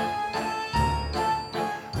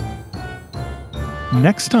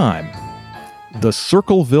 Next time, the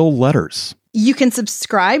Circleville Letters. You can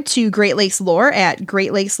subscribe to Great Lakes Lore at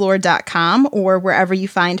greatlakeslore.com or wherever you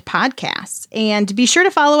find podcasts. And be sure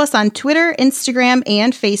to follow us on Twitter, Instagram,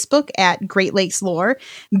 and Facebook at Great Lakes Lore.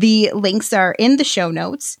 The links are in the show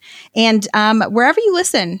notes. And wherever you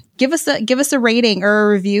listen, give us a rating or a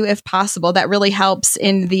review if possible. That really helps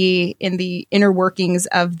in the inner workings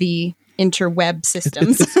of the interweb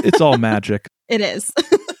systems. It's all magic. It is.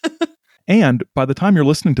 And by the time you're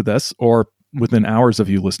listening to this, or within hours of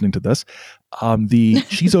you listening to this, the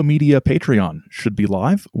Chizo Media Patreon should be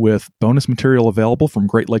live with bonus material available from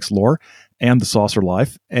Great Lakes Lore and the Saucer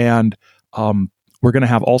Life. And we're going to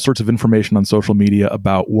have all sorts of information on social media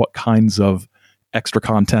about what kinds of extra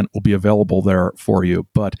content will be available there for you.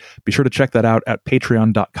 But be sure to check that out at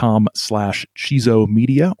patreon.com/Chizo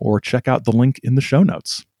Media or check out the link in the show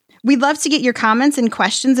notes. We'd love to get your comments and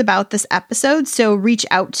questions about this episode, so reach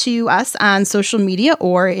out to us on social media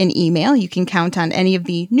or in email. You can count on any of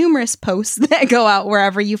the numerous posts that go out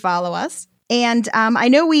wherever you follow us. And I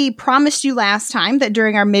know we promised you last time that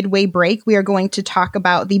during our midway break, we are going to talk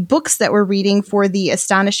about the books that we're reading for the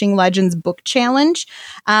Astonishing Legends Book Challenge.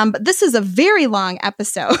 But this is a very long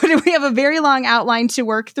episode. We have a very long outline to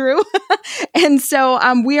work through. And so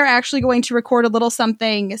we are actually going to record a little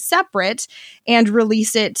something separate and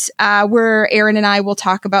release it where Aaron and I will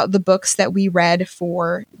talk about the books that we read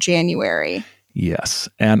for January. Yes.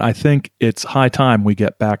 And I think it's high time we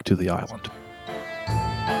get back to the island.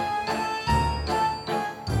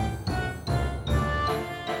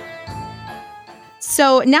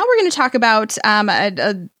 So now we're going to talk about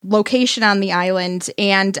a location on the island,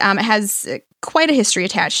 and it has quite a history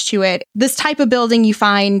attached to it. This type of building you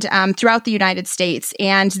find throughout the United States,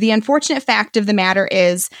 and the unfortunate fact of the matter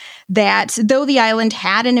is that though the island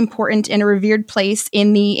had an important and a revered place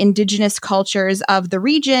in the indigenous cultures of the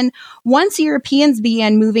region, once Europeans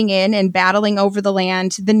began moving in and battling over the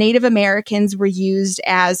land, the Native Americans were used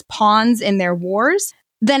as pawns in their wars.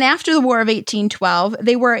 Then after the War of 1812,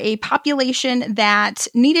 they were a population that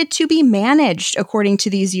needed to be managed according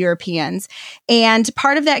to these Europeans. And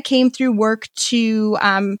part of that came through work to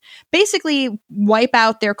basically wipe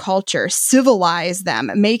out their culture, civilize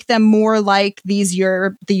them, make them more like these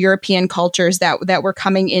the European cultures that were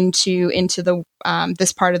coming into the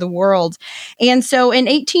this part of the world. And so in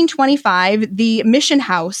 1825, the mission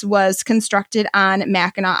house was constructed on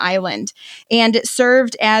Mackinac Island, and it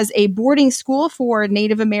served as a boarding school for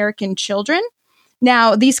Native American children.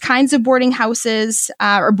 Now, these kinds of boarding houses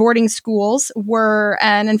or boarding schools were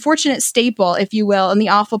an unfortunate staple, if you will, in the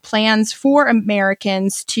awful plans for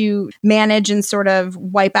Americans to manage and sort of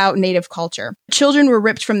wipe out Native culture. Children were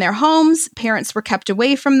ripped from their homes. Parents were kept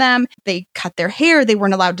away from them. They cut their hair. They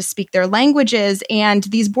weren't allowed to speak their languages. And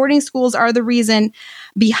these boarding schools are the reason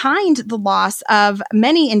behind the loss of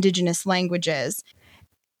many indigenous languages.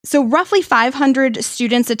 So roughly 500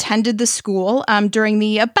 students attended the school during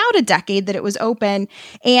the about a decade that it was open,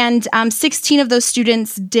 and 16 of those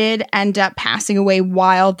students did end up passing away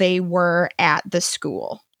while they were at the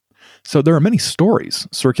school. So there are many stories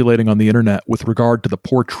circulating on the internet with regard to the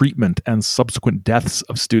poor treatment and subsequent deaths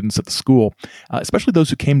of students at the school, especially those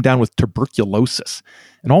who came down with tuberculosis.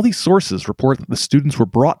 And all these sources report that the students were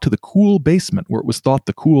brought to the cool basement where it was thought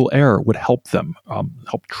the cool air would help them,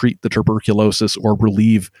 help treat the tuberculosis or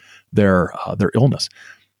relieve their illness.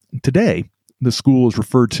 Today, the school is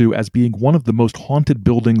referred to as being one of the most haunted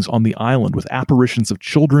buildings on the island, with apparitions of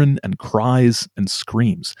children and cries and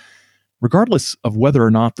screams. Regardless of whether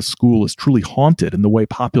or not the school is truly haunted in the way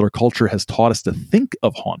popular culture has taught us to think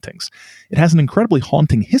of hauntings, it has an incredibly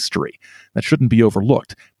haunting history that shouldn't be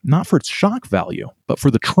overlooked, not for its shock value, but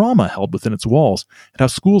for the trauma held within its walls and how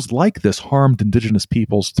schools like this harmed Indigenous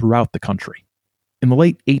peoples throughout the country. In the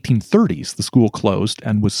late 1830s, the school closed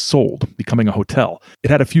and was sold, becoming a hotel.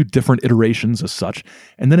 It had a few different iterations as such,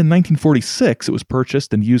 and then in 1946, it was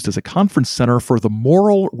purchased and used as a conference center for the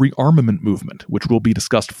moral rearmament movement, which will be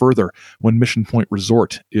discussed further when Mission Point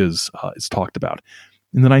Resort is talked about.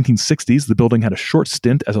 In the 1960s, the building had a short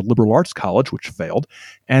stint as a liberal arts college, which failed,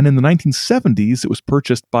 and in the 1970s, it was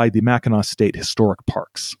purchased by the Mackinac State Historic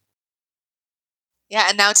Parks. Yeah,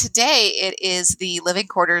 and now today it is the living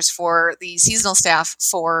quarters for the seasonal staff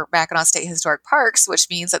for Mackinac State Historic Parks, which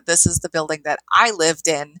means that this is the building that I lived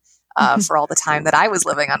in for all the time that I was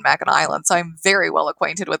living on Mackinac Island. So I'm very well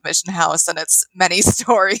acquainted with Mission House and its many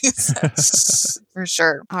stories, for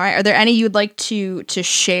sure. All right. Are there any you'd like to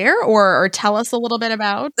share or tell us a little bit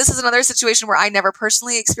about? This is another situation where I never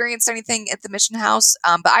personally experienced anything at the Mission House,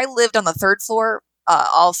 but I lived on the third floor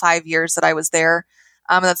all 5 years that I was there.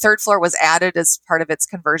 And the third floor was added as part of its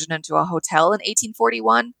conversion into a hotel in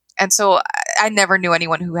 1841. And so I never knew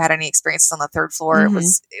anyone who had any experiences on the third floor. Mm-hmm.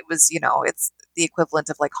 It was, it's the equivalent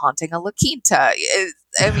of like haunting a La Quinta.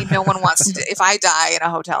 I mean, no one wants to, if I die in a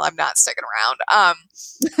hotel, I'm not sticking around.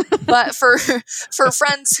 But for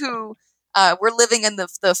friends who were living in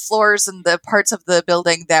the floors and the parts of the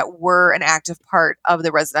building that were an active part of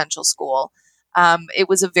the residential school, it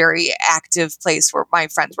was a very active place where my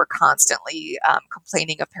friends were constantly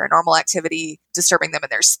complaining of paranormal activity, disturbing them in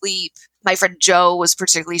their sleep. My friend Joe was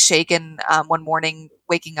particularly shaken one morning,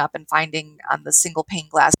 waking up and finding on the single pane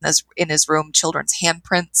glass in his room children's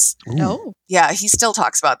handprints. Oh, yeah, he still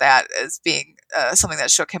talks about that as being something that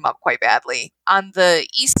shook him up quite badly. On the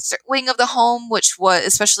east wing of the home, which was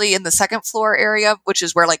especially in the second floor area, which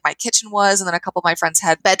is where like my kitchen was, and then a couple of my friends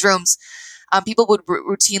had bedrooms. People would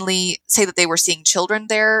routinely say that they were seeing children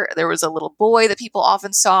there. There was a little boy that people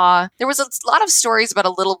often saw. There was a lot of stories about a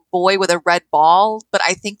little boy with a red ball, but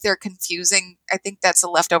I think they're confusing. I think that's a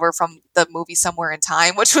leftover from the movie Somewhere in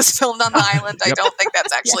Time, which was filmed on the island. Yep. I don't think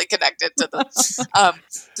that's actually connected to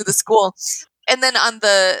the school. And then on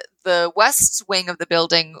the west wing of the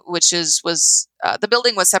building, which was the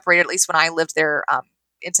building was separated, at least when I lived there,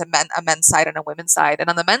 into a men's side and a women's side. And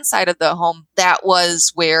on the men's side of the home, that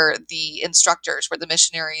was where the instructors, where the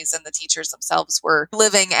missionaries and the teachers themselves were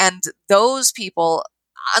living. And those people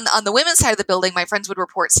on the women's side of the building, my friends would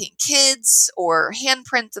report seeing kids or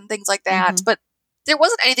handprints and things like that. Mm-hmm. But there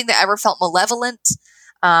wasn't anything that ever felt malevolent.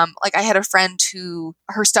 Like I had a friend who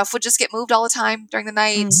her stuff would just get moved all the time during the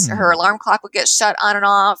night. Mm-hmm. Her alarm clock would get shut on and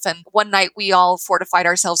off. And one night we all fortified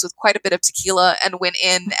ourselves with quite a bit of tequila and went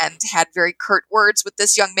in and had very curt words with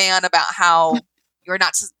this young man about how you're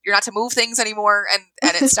not to move things anymore. And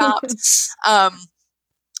it stopped.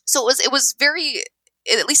 So it was very,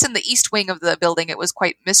 at least in the east wing of the building, it was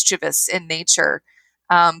quite mischievous in nature.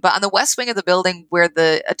 But on the west wing of the building, where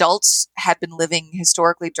the adults had been living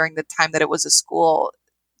historically during the time that it was a school,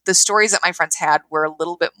 the stories that my friends had were a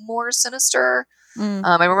little bit more sinister.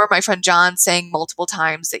 I remember my friend John saying multiple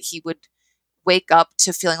times that he would wake up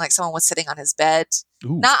to feeling like someone was sitting on his bed,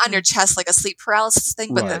 not on your chest like a sleep paralysis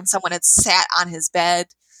thing, but that someone had sat on his bed.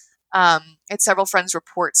 I had several friends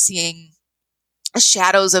report seeing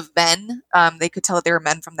shadows of men. They could tell that they were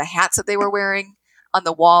men from the hats that they were wearing on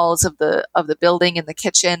the walls of the building in the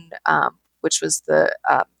kitchen, which was the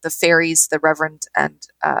Ferries, the Reverend and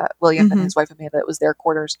William and his wife Amanda. It was their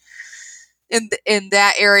quarters. In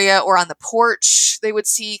that area, or on the porch, they would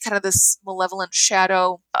see kind of this malevolent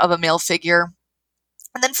shadow of a male figure.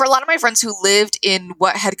 And then for a lot of my friends who lived in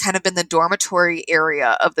what had kind of been the dormitory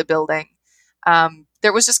area of the building,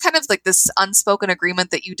 there was just kind of like this unspoken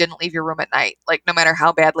agreement that you didn't leave your room at night. Like no matter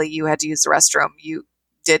how badly you had to use the restroom, you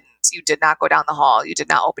did not go down the hall. You did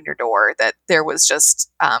not open your door. That there was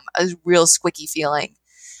just a real squicky feeling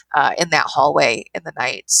in that hallway in the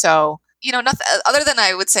night. So, nothing other than,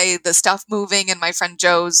 I would say, the stuff moving and my friend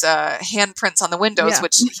Joe's handprints on the windows,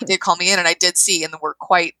 which he did call me in and I did see and were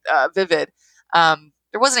quite vivid.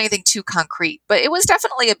 There wasn't anything too concrete, but it was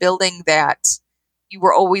definitely a building that you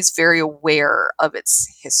were always very aware of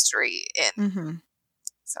its history in.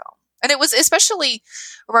 So, and it was especially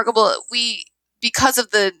remarkable. Because of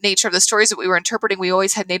the nature of the stories that we were interpreting, we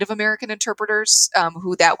always had Native American interpreters,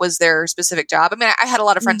 who that was their specific job. I mean, I had a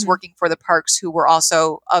lot of friends working for the parks who were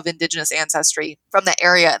also of Indigenous ancestry from the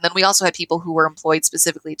area. And then we also had people who were employed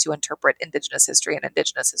specifically to interpret Indigenous history and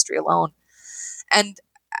Indigenous history alone. And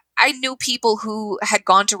I knew people who had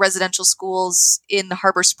gone to residential schools in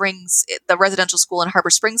Harbor Springs, the residential school in Harbor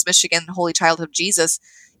Springs, Michigan, Holy Child of Jesus,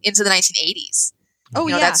 into the 1980s. Oh,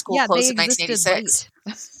 that school closed in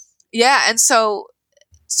 1986. Yeah, and so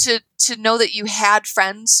to know that you had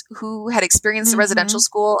friends who had experienced the residential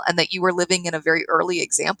school and that you were living in a very early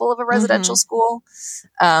example of a residential school,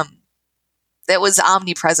 that was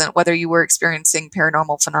omnipresent, whether you were experiencing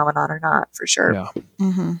paranormal phenomenon or not, for sure.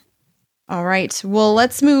 Yeah. All right. Well,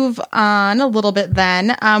 let's move on a little bit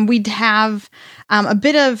then. We'd have a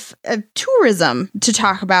bit of tourism to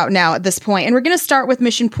talk about now at this point. And we're going to start with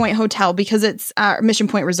Mission Point Hotel because it's Mission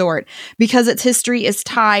Point Resort, because its history is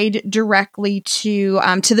tied directly to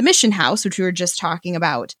the Mission House, which we were just talking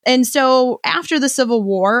about. And so after the Civil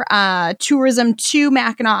War, tourism to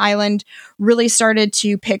Mackinac Island really started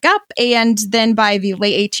to pick up. And then by the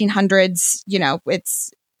late 1800s,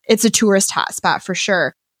 it's a tourist hotspot for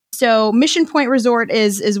sure. So Mission Point Resort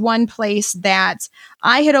is one place that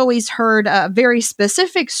I had always heard a very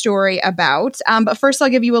specific story about. But first, I'll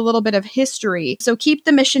give you a little bit of history. So keep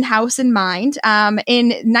the Mission House in mind. In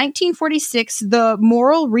 1946, the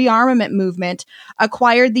Moral Rearmament Movement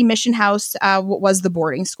acquired the Mission House, what was the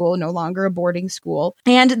boarding school, no longer a boarding school.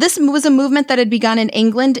 And this was a movement that had begun in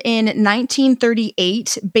England in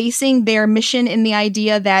 1938, basing their mission in the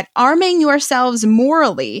idea that arming yourselves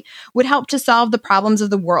morally would help to solve the problems of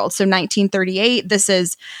the world. So 1938, this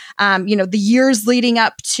is, the years leading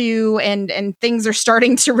up to, and things are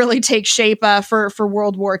starting to really take shape for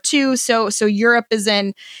World War II. So Europe is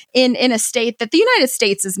in a state that the United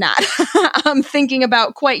States is not thinking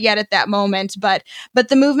about quite yet at that moment. But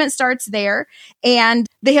the movement starts there, and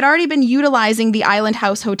they had already been utilizing the Island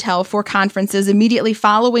House Hotel for conferences immediately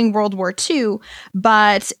following World War II.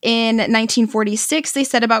 But in 1946, they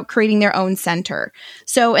set about creating their own center.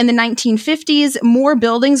 So in the 1950s, more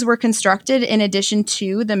buildings were constructed in addition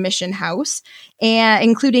to the Mission House, and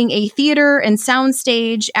including a theater and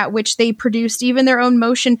soundstage at which they produced even their own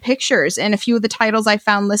motion pictures. And a few of the titles I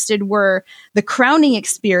found listed were The Crowning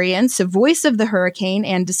Experience, Voice of the Hurricane,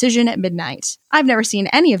 and Decision at Midnight. I've never seen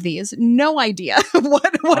any of these. No idea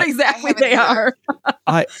what exactly they are.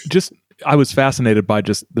 I was fascinated by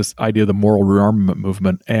just this idea of the moral rearmament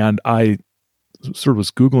movement, and I sort of was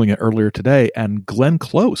Googling it earlier today, and Glenn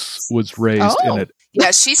Close was raised in it.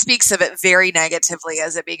 Yeah, she speaks of it very negatively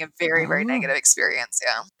as it being a very, very negative experience.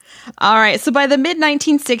 Yeah. All right. So by the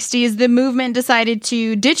mid-1960s, the movement decided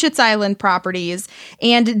to ditch its island properties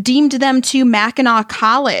and deemed them to Mackinac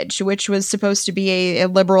College, which was supposed to be a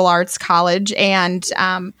liberal arts college and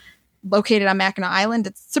located on Mackinac Island.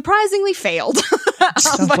 It surprisingly failed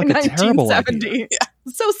by like 1970.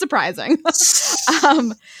 So surprising.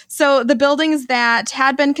 So the buildings that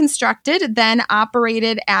had been constructed then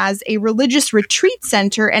operated as a religious retreat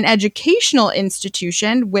center and educational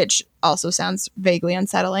institution, which also sounds vaguely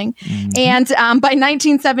unsettling. Mm-hmm. And by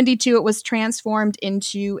 1972, it was transformed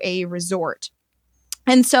into a resort.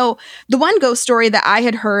 And so the one ghost story that I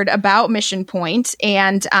had heard about Mission Point,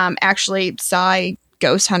 and actually saw a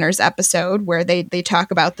Ghost Hunters episode where they talk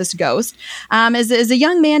about this ghost, is a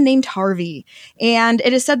young man named Harvey. And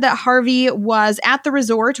it is said that Harvey was at the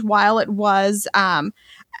resort while it was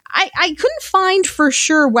I couldn't find for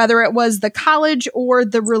sure whether it was the college or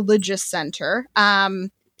the religious center.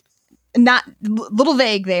 Not little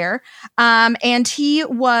vague there. And he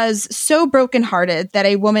was so brokenhearted that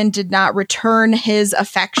a woman did not return his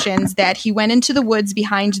affections that he went into the woods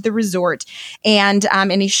behind the resort and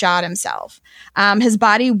he shot himself. His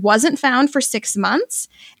body wasn't found for 6 months.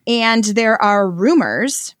 And there are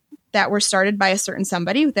rumors that were started by a certain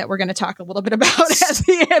somebody that we're going to talk a little bit about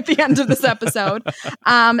at the end of this episode,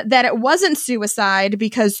 that it wasn't suicide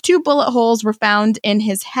because 2 bullet holes were found in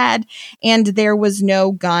his head and there was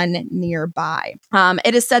no gun nearby.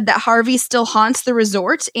 It is said that Harvey still haunts the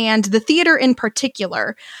resort and the theater in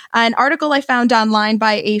particular. An article I found online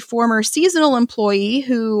by a former seasonal employee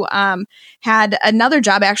who had another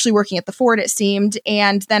job actually working at the fort, it seemed,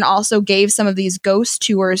 and then also gave some of these ghost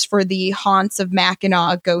tours for the Haunts of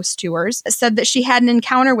Mackinac ghost tours, said that she had an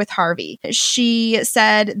encounter with Harvey. She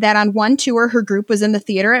said that on one tour, her group was in the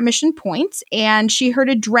theater at Mission Point, and she heard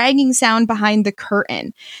a dragging sound behind the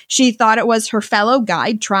curtain. She thought it was her fellow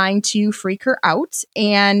guide trying to freak her out,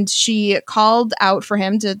 and she called out for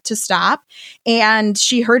him to stop, and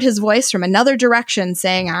she heard his voice from another direction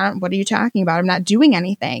saying, what are you talking about? I'm not doing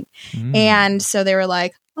anything. And so they were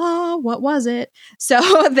like, oh, what was it?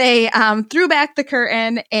 So they threw back the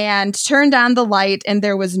curtain and turned on the light, and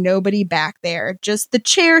there was nobody back there. Just the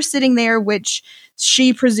chair sitting there, which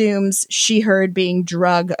she presumes she heard being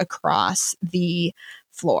drug across the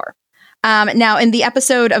floor. Now, in the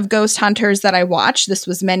episode of Ghost Hunters that I watched, this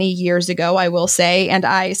was many years ago, I will say, and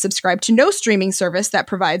I subscribe to no streaming service that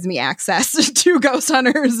provides me access to Ghost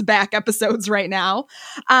Hunters back episodes right now.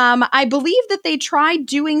 I believe that they tried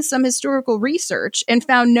doing some historical research and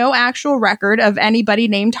found no actual record of anybody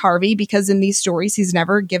named Harvey because in these stories, he's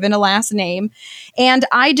never given a last name. And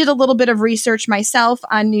I did a little bit of research myself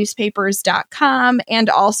on newspapers.com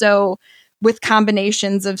and also with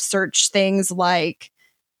combinations of search things like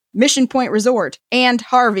Mission Point Resort and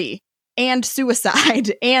Harvey and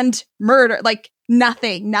suicide and murder. Like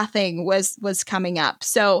nothing was coming up.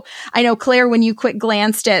 So I know, Claire, when you quick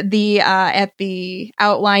glanced at the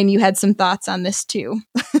outline, you had some thoughts on this too.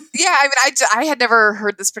 Yeah, I mean, I had never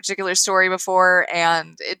heard this particular story before,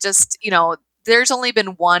 and it just, there's only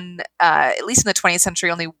been one, at least in the 20th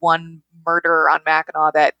century, only one murder on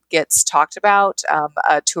Mackinac that gets talked about.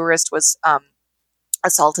 A tourist was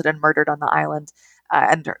assaulted and murdered on the island.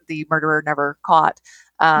 And the murderer never caught.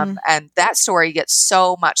 And that story gets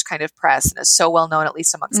so much kind of press and is so well known, at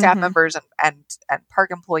least among staff members and park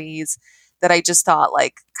employees, that I just thought,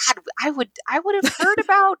 like, God, I would have heard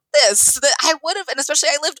about this. That I would have, and especially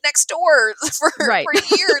I lived next door for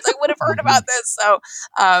years. I would have heard about this. So,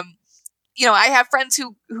 I have friends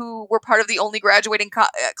who were part of the only graduating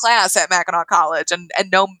class at Mackinac College and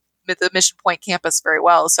know the Mission Point campus very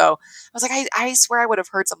well. So I was like, I swear I would have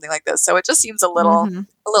heard something like this. So it just seems a little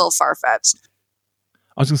far-fetched.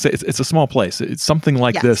 I was going to say, it's a small place. It's something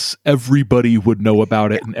like this. Everybody would know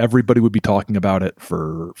about it and everybody would be talking about it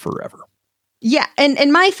for forever. Yeah.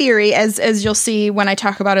 And my theory, as you'll see when I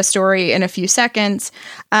talk about a story in a few seconds,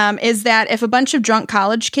 is that if a bunch of drunk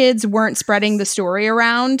college kids weren't spreading the story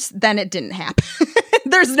around, then it didn't happen.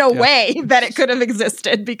 There's no way that it could have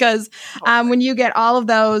existed because when you get all of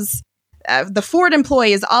those, the Ford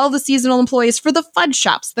employees, all the seasonal employees for the fudge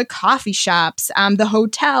shops, the coffee shops, the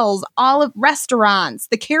hotels, all of restaurants,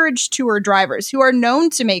 the carriage tour drivers who are known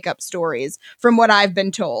to make up stories, from what I've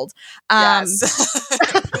been told. Yes.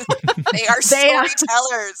 They are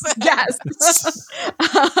storytellers. Yes.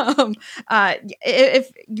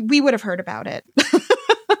 If we would have heard about it.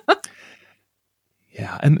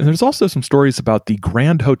 Yeah, and there's also some stories about the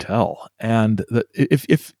Grand Hotel, and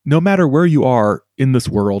if no matter where you are in this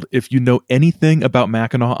world, if you know anything about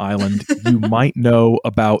Mackinac Island, you might know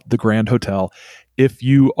about the Grand Hotel. If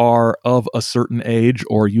you are of a certain age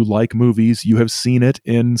or you like movies, you have seen it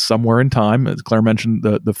in Somewhere in Time. As Claire mentioned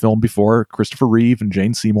the film before, Christopher Reeve and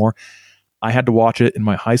Jane Seymour. I had to watch it in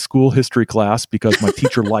my high school history class because my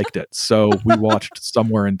teacher liked it. So we watched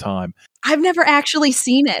Somewhere in Time. I've never actually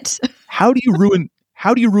seen it. How do you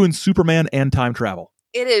ruin Superman and time travel?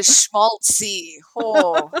 It is schmaltzy.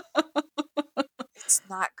 Oh. It's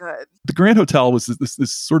not good. The Grand Hotel was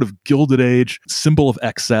this sort of Gilded Age symbol of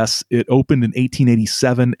excess. It opened in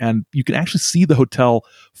 1887, and you can actually see the hotel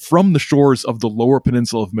from the shores of the lower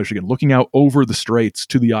peninsula of Michigan. Looking out over the straits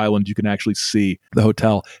to the island, you can actually see the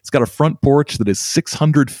hotel. It's got a front porch that is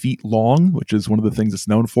 600 feet long, which is one of the things it's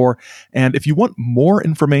known for. And if you want more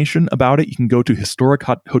information about it, you can go to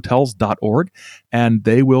historichotels.org, and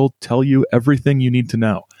they will tell you everything you need to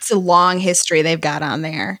know. It's a long history they've got on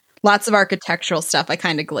there. Lots of architectural stuff I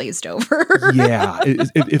kind of glazed over. Yeah.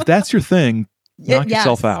 If that's your thing, knock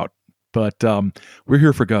yourself out. But we're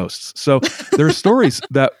here for ghosts. So there are stories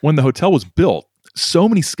that when the hotel was built, so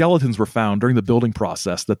many skeletons were found during the building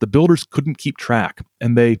process that the builders couldn't keep track,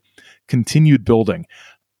 and they continued building.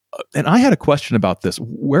 And I had a question about this.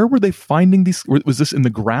 Where were they finding these? Was this in the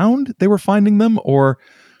ground they were finding them, or?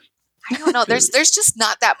 I don't know. There's just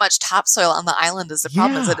not that much topsoil on the island is the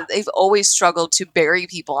problem. Is that they've always struggled to bury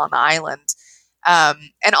people on the island.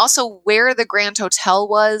 And also where the Grand Hotel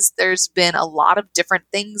was, there's been a lot of different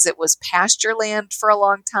things. It was pasture land for a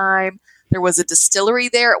long time. There was a distillery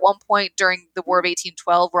there at one point during the War of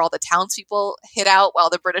 1812 where all the townspeople hid out while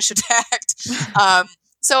the British attacked.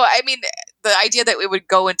 So, I mean, the idea that we would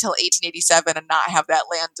go until 1887 and not have that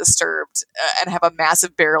land disturbed and have a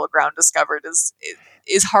massive burial ground discovered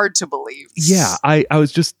is hard to believe. Yeah, I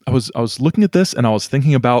was looking at this and I was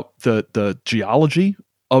thinking about the geology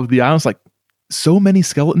of the islands. Like, so many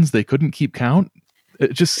skeletons they couldn't keep count.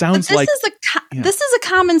 It just sounds this is a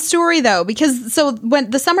common story though, because so when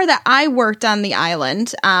the summer that I worked on the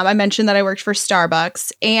island, I mentioned that I worked for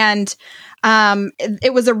Starbucks, and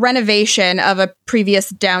it was a renovation of a previous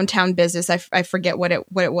downtown business. I forget what it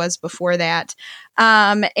was before that,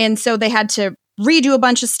 and so they had to redo a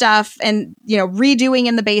bunch of stuff, and redoing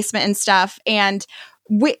in the basement and stuff, and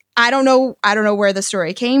I don't know where the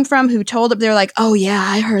story came from, who told it. They're like, oh yeah,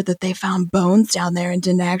 I heard that they found bones down there and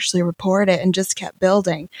didn't actually report it and just kept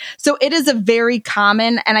building. So it is a very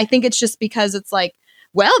common, and I think it's just because it's like,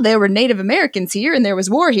 well, there were Native Americans here and there was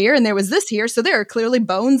war here and there was this here. So there are clearly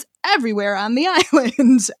bones everywhere on the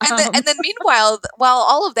island. And then meanwhile, while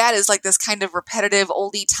all of that is like this kind of repetitive,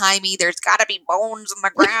 oldie-timey, there's got to be bones in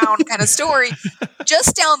the ground kind of story,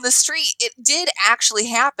 just down the street, it did actually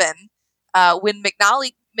happen. When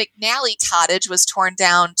McNally Cottage was torn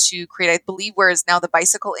down to create, I believe, where is now the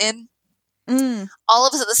Bicycle Inn, all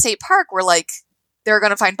of us at the state park were like, they're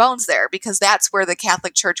going to find bones there because that's where the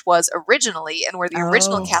Catholic Church was originally and where the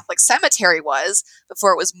original Catholic cemetery was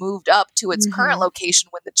before it was moved up to its current location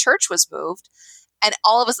when the church was moved. And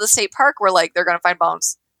all of us at the state park were like, they're going to find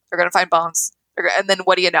bones. They're going to find bones. And then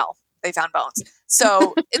what do you know? They found bones.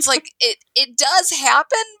 So it's like, it does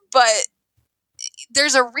happen, but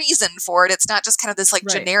there's a reason for it. It's not just kind of this like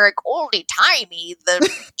generic oldie-timey,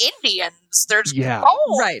 the Indians, there's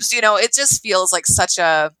bones. Right. It just feels like such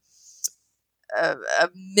a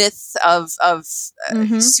myth of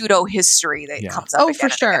pseudo history that comes up again for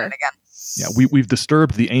sure. and again. Yeah, we've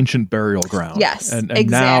disturbed the ancient burial ground. Yes, and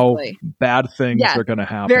exactly. Now bad things are going to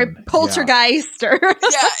happen. Very poltergeist. Yeah,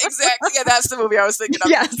 exactly. Yeah, that's the movie I was thinking of.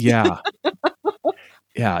 Yes. Yeah.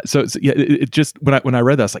 Yeah. So it just when I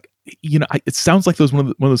read that, I was like, it sounds like one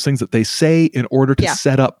of those things that they say in order to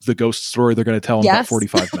set up the ghost story they're going to tell in about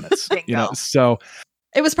 45 minutes. So.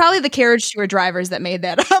 It was probably the carriage tour drivers that made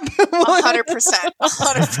that up. 100%.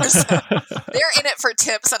 100%. They're in it for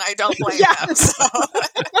tips, and I don't blame them.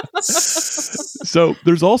 So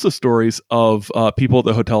there's also stories of people at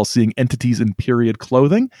the hotel seeing entities in period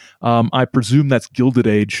clothing. I presume that's Gilded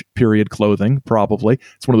Age period clothing, probably.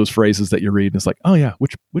 It's one of those phrases that you read, and it's like, oh yeah,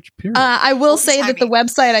 which period? I will say that the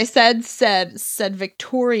website I said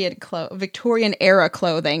Victorian era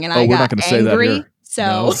clothing, and I got we're not going to say that here.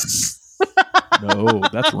 So. No,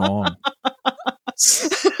 that's wrong.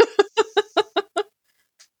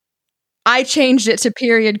 I changed it to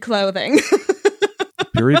period clothing.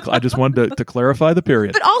 I just wanted to clarify the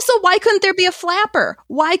period. But also, why couldn't there be a flapper?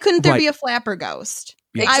 Why couldn't there be a flapper ghost?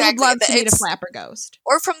 Yeah. Exactly. I would love to meet a flapper ghost.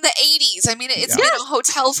 Or from the 80s. I mean, it's been a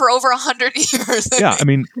hotel for over 100 years. Yeah, I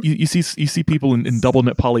mean, you see people in double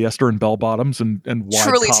knit polyester and bell bottoms and wide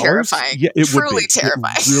truly collars. Terrifying. Yeah, it truly would be.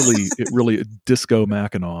 Terrifying. It really disco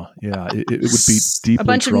Mackinac. Yeah, it would be deeply a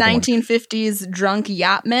bunch troubling. of 1950s drunk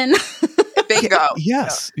yachtmen. Bingo.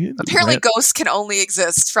 Yes. Apparently ghosts can only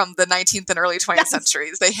exist from the 19th and early 20th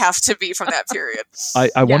centuries. They have to be from that period.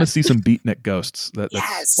 I want to see some beatnik ghosts.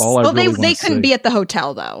 That's all I really want to see. They couldn't be at the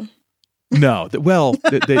hotel, though. No. Well,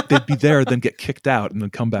 they'd be there, then get kicked out, and then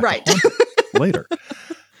come back later.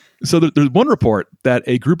 So there's one report that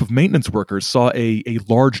a group of maintenance workers saw a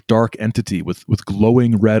large dark entity with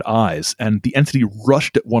glowing red eyes, and the entity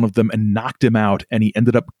rushed at one of them and knocked him out, and he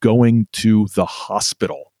ended up going to the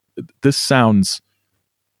hospital. This sounds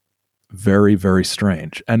very, very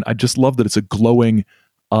strange. And I just love that it's a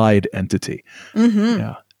glowing-eyed entity. Mm-hmm.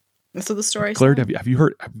 Yeah. So the story. Claire, have you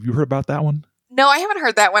heard about that one? No, I haven't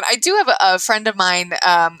heard that one. I do have a friend of mine,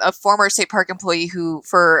 a former state park employee who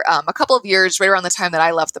for a couple of years, right around the time that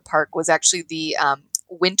I left the park, was actually the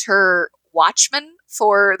winter watchman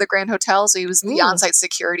for the Grand Hotel. So he was the on-site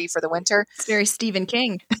security for the winter. It's very Stephen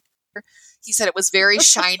King. He said it was very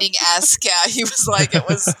Shining-esque. Yeah, he was like, it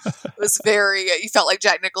was very, you felt like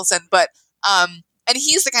Jack Nicholson. But And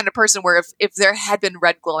he's the kind of person where if there had been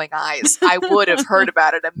red glowing eyes, I would have heard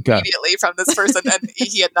about it immediately from this person, and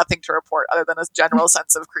he had nothing to report other than a general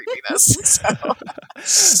sense of creepiness. So.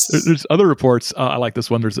 There's other reports. I like this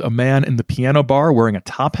one. There's a man in the piano bar wearing a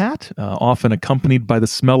top hat, often accompanied by the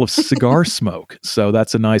smell of cigar smoke. So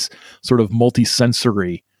that's a nice sort of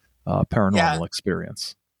multi-sensory paranormal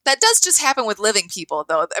experience. That does just happen with living people,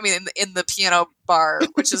 though. I mean, in the piano bar,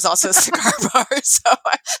 which is also a cigar bar. So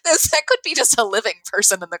that could be just a living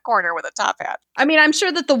person in the corner with a top hat. I mean, I'm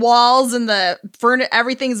sure that the walls and the furniture,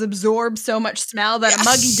 everything's absorbed so much smell that a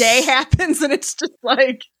muggy day happens, and it's just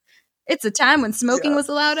like, it's a time when smoking was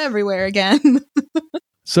allowed everywhere again.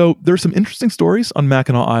 So there's some interesting stories on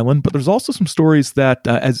Mackinac Island, but there's also some stories that,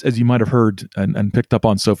 as you might have heard and picked up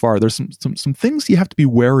on so far, there's some things you have to be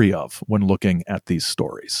wary of when looking at these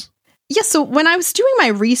stories. Yeah, so when I was doing my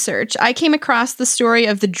research, I came across the story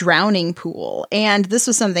of the drowning pool, and this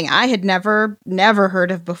was something I had never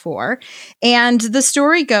heard of before. And the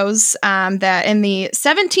story goes that in the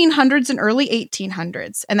 1700s and early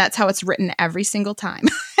 1800s, and that's how it's written every single time.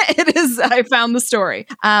 It is, I found the story.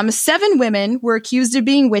 7 women were accused of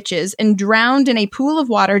being witches and drowned in a pool of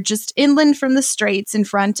water just inland from the straits in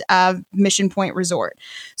front of Mission Point Resort.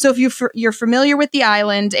 So if you're familiar with the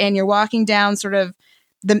island and you're walking down sort of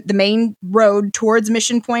the main road towards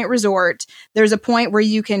Mission Point Resort, there's a point where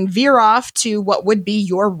you can veer off to what would be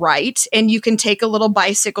your right, and you can take a little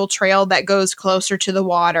bicycle trail that goes closer to the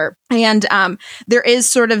water. And there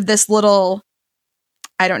is sort of this little,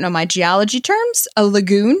 I don't know my geology terms, a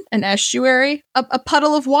lagoon, an estuary, a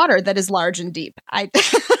puddle of water that is large and deep. I'm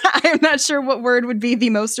not sure what word would be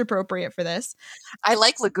the most appropriate for this. I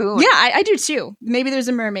like lagoon. Yeah, I do too. Maybe there's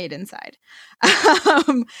a mermaid inside.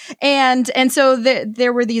 And so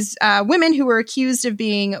there were these women who were accused of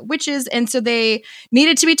being witches, and so they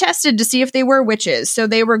needed to be tested to see if they were witches. So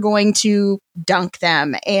they were going to dunk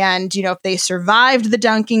them, and if they survived the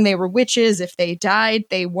dunking, they were witches. If they died,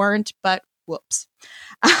 they weren't. But whoops.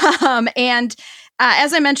 And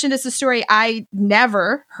as I mentioned, it's a story I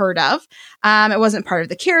never heard of. It wasn't part of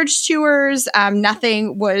the carriage tours.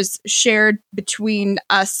 Nothing was shared between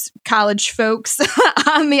us college folks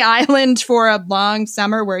on the island for a long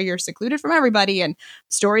summer where you're secluded from everybody and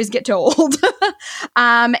stories get told.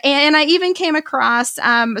 And I even came across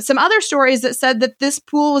some other stories that said that this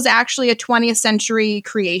pool was actually a 20th century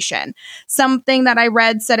creation. Something that I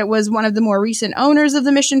read said it was one of the more recent owners of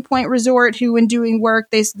the Mission Point Resort who, in doing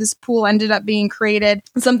work, this pool ended up being created.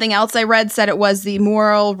 Something else I read said it was the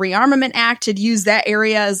Morrill Rearmament Act had used that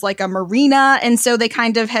area as like a marina, and so they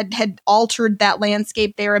kind of had altered that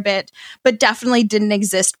landscape there a bit, but definitely didn't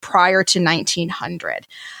exist prior to 1900.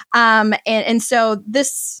 And so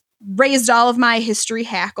this raised all of my history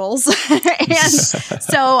hackles. And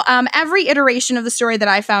so every iteration of the story that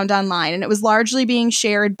I found online, and it was largely being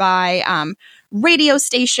shared by radio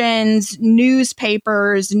stations,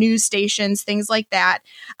 newspapers, news stations, things like that.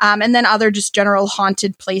 And then other just general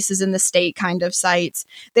haunted places in the state kind of sites.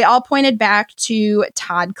 They all pointed back to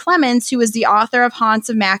Todd Clements, who was the author of Haunts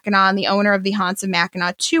of Mackinac and the owner of the Haunts of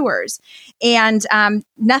Mackinac tours. And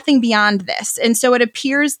nothing beyond this. And so it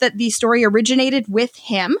appears that the story originated with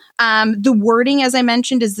him. The wording, as I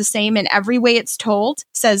mentioned, is the same in every way it's told. It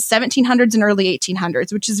says 1700s and early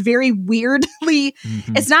 1800s, which is very weirdly,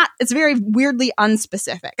 it's very weirdly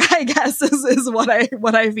unspecific, I guess, is what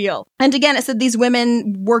I feel. And again, it said these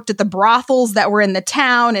women worked at the brothels that were in the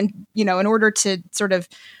town, and in order to sort of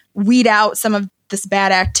weed out some of this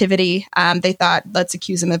bad activity, they thought, let's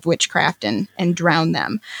accuse them of witchcraft and drown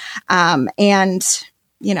them. And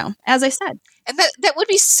as I said, and that would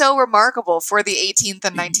be so remarkable for the 18th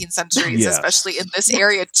and 19th centuries, especially in this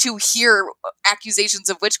area, to hear accusations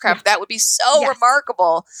of witchcraft. That would be so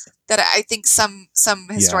remarkable that I think some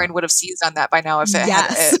historian would have seized on that by now if it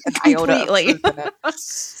had an iota of truth in it.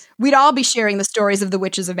 We'd all be sharing the stories of the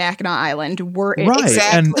witches of Mackinac Island. Were it right.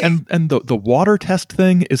 Exactly. And the water test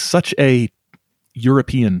thing is such a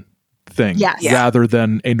European thing rather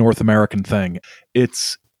than a North American thing.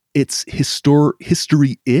 It's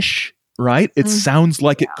history-ish. Right? It sounds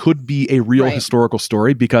like it could be a real historical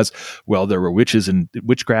story because, well, there were witches and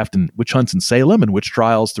witchcraft and witch hunts in Salem and witch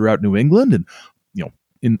trials throughout New England and,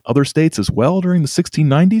 in other states as well during the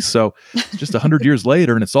 1690s. So it's just 100 years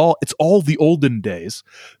later and it's all the olden days.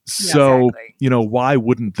 So, why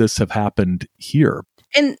wouldn't this have happened here?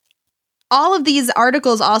 And all of these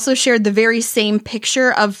articles also shared the very same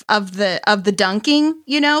picture of the dunking,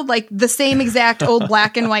 like the same exact old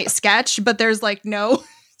black and white sketch, but there's like no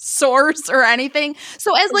source or anything.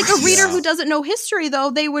 So as like a reader who doesn't know history, though,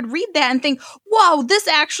 they would read that and think, whoa, this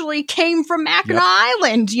actually came from Mackinac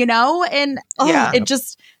Island, and it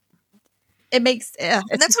just, it makes, and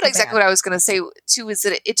that's exactly what I was going to say too, is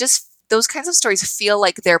that it just, those kinds of stories feel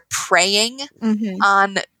like they're preying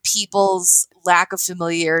on people's lack of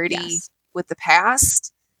familiarity with the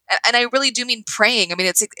past. And I really do mean preying. I mean,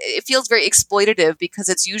 it feels very exploitative because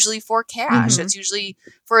it's usually for cash. It's usually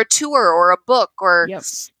for a tour or a book or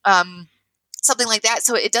something like that.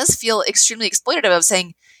 So it does feel extremely exploitative of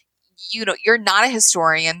saying, you know, you're not a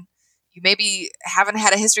historian. You maybe haven't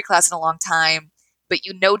had a history class in a long time, but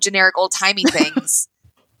you know generic old-timey things.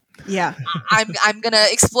 Yeah. I'm going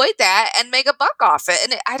to exploit that and make a buck off it.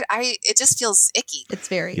 And it just feels icky. It's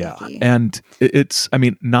very icky. And it's, I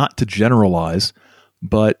mean, not to generalize,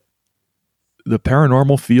 but the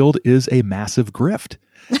paranormal field is a massive grift.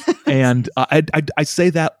 And I say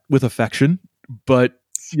that with affection, but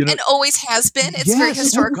you know, and always has been. It's very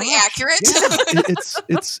historically accurate.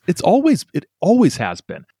 It always has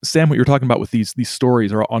been. Sam, what you're talking about with these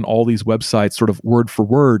stories are on all these websites, sort of word for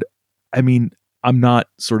word. I mean, I'm not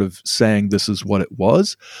sort of saying this is what it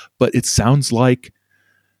was, but it sounds like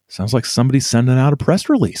somebody sending out a press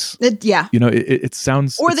release. You know, it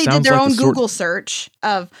sounds. Or they did their own Google search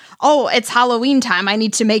of, it's Halloween time. I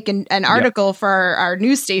need to make an article for our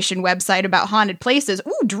news station website about haunted places.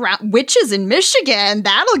 Ooh, witches in Michigan.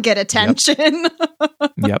 That'll get attention.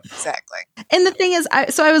 Yep. Exactly. And the thing is,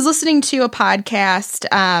 I was listening to a podcast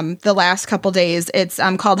the last couple days. It's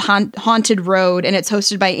called Haunted Road, and it's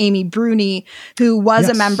hosted by Amy Bruni, who was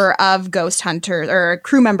a member of Ghost Hunters, or a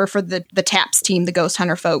crew member for the TAPS team, the Ghost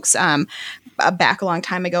Hunter folks. Back a long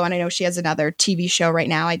time ago, and I know she has another TV show right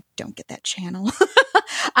now. I don't get that channel.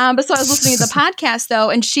 But so I was listening to the podcast though,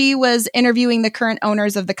 and she was interviewing the current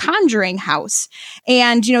owners of the Conjuring house.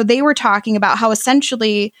 And, you know, they were talking about how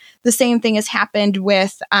essentially the same thing has happened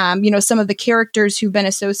with, you know, some of the characters who've been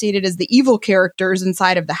associated as the evil characters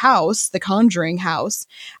inside of the house, the Conjuring house.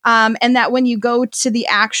 And that when you go to the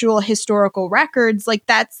actual historical records, like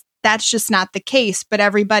that's just not the case, but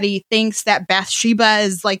everybody thinks that Bathsheba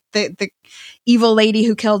is like the evil lady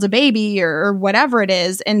who killed a baby or whatever it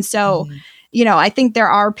is. And so, you know, I think there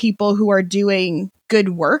are people who are doing good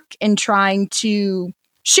work and trying to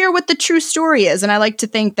share what the true story is. And I like to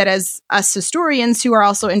think that as us historians who are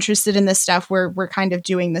also interested in this stuff, we're kind of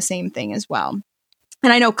doing the same thing as well.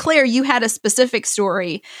 And I know, Claire, you had a specific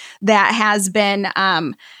story that has been,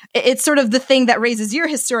 it's sort of the thing that raises your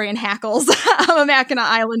historian hackles, a Mackinac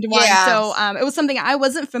Island one. Yeah. So it was something I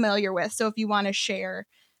wasn't familiar with. So if you want to share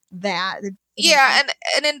that. Yeah.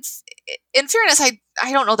 And in fairness,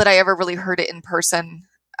 I don't know that I ever really heard it in person.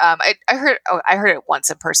 I heard it once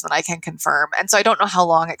in person that I can confirm. And so I don't know how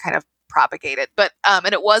long it kind of propagated, but,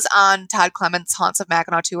 and it was on Todd Clements' Haunts of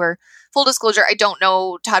Mackinac tour. Full disclosure, I don't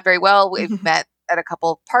know Todd very well. We've met at a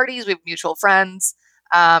couple parties. We have mutual friends.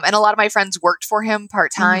 And a lot of my friends worked for him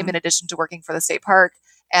part-time in addition to working for the state park,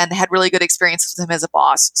 and had really good experiences with him as a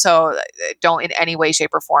boss. So I don't in any way,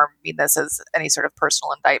 shape, or form mean this as any sort of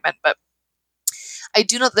personal indictment. But I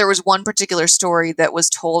do know that there was one particular story that was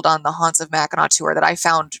told on the Haunts of Mackinac tour that I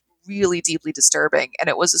found really deeply disturbing. And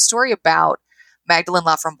it was a story about Magdalene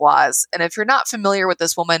Laframboise. And if you're not familiar with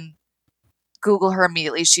this woman, Google her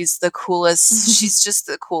immediately. She's the coolest. She's just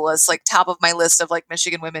the coolest, like top of my list of like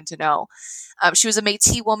Michigan women to know. She was a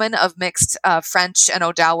Métis woman of mixed French and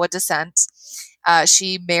Odawa descent.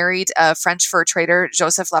 She married a French fur trader,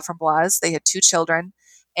 Joseph Laframboise. They had 2 children.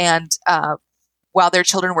 And while their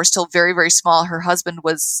children were still very, very small, her husband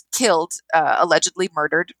was killed, allegedly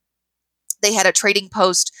murdered. They had a trading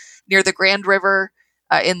post near the Grand River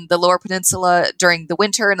in the Lower Peninsula during the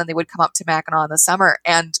winter, and then they would come up to Mackinac in the summer.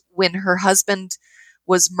 And when her husband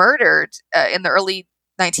was murdered in the early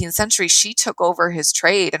 19th century, she took over his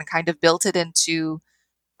trade and kind of built it into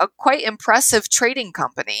a quite impressive trading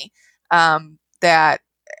company that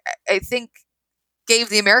I think gave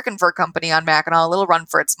the American Fur Company on Mackinac a little run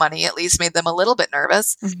for its money, at least made them a little bit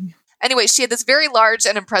nervous. Anyway, she had this very large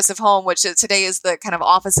and impressive home, which today is the kind of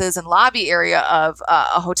offices and lobby area of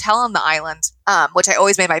a hotel on the island, which I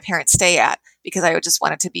always made my parents stay at because I just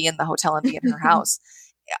wanted to be in the hotel and be in her house.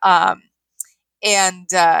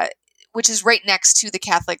 Which is right next to the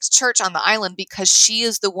Catholic Church on the island, because she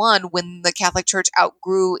is the one, when the Catholic Church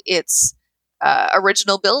outgrew its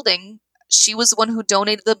original building, she was the one who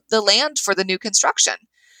donated the land for the new construction.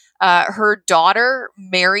 Her daughter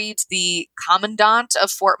married the commandant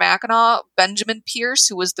of Fort Mackinac, Benjamin Pierce,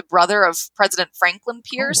 who was the brother of President Franklin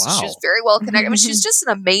Pierce. Oh, wow. She was very well connected. I mean, she's just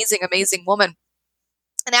an amazing, amazing woman.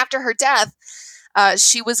 And after her death,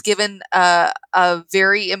 she was given a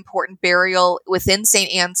very important burial within St.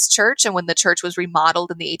 Anne's Church. And when the church was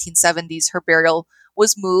remodeled in the 1870s, her burial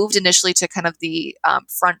was moved initially to kind of the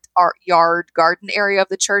front yard garden area of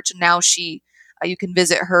the church. And now she You can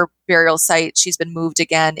visit her burial site. She's been moved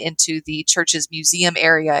again into the church's museum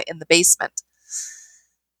area in the basement.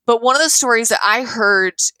 But one of the stories that I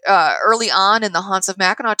heard early on in the Haunts of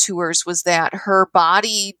Mackinac tours was that her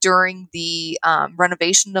body during the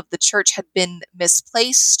renovation of the church had been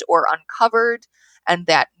misplaced or uncovered, and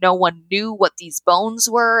that no one knew what these bones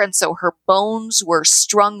were. And so her bones were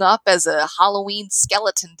strung up as a Halloween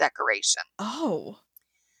skeleton decoration. Oh.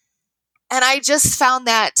 And I just found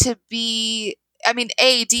that to be, I mean,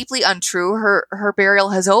 A, deeply untrue. Her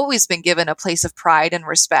burial has always been given a place of pride and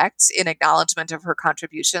respect in acknowledgement of her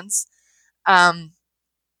contributions.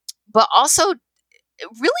 But also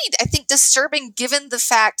really, I think, disturbing given the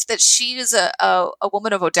fact that she is a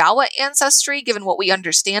woman of Odawa ancestry, given what we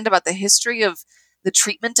understand about the history of the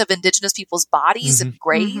treatment of Indigenous people's bodies and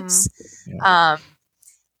graves. Yeah.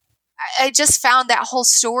 I just found that whole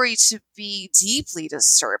story to be deeply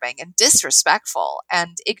disturbing and disrespectful,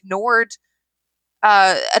 and ignored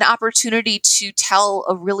an opportunity to tell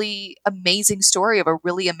a really amazing story of a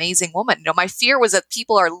really amazing woman. You know, my fear was that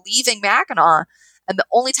people are leaving Mackinac, and the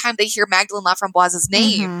only time they hear Magdalene Laframboise's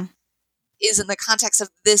name is in the context of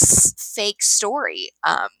this fake story.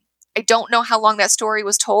 I don't know how long that story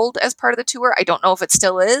was told as part of the tour. I don't know if it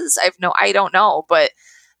still is. I don't know, but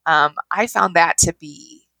I found that to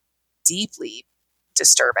be deeply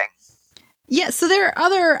disturbing. Yeah, so there are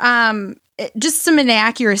other just some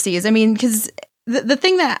inaccuracies. I mean, because the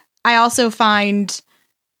thing that I also find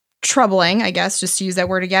troubling, I guess, just to use that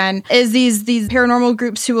word again, is these paranormal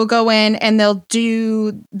groups who will go in and they'll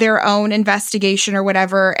do their own investigation or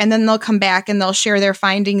whatever, and then they'll come back and they'll share their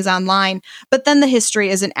findings online, but then the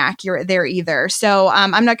history isn't accurate there either. So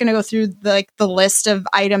I'm not going to go through the list of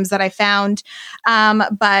items that I found,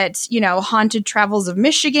 but Haunted Travels of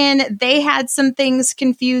Michigan, they had some things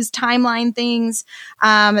confused, timeline things.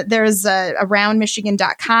 There's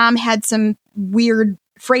AroundMichigan.com had some weird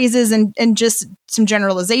phrases and just some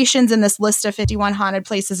generalizations in this list of 51 haunted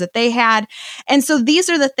places that they had. And so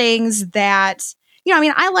these are the things that,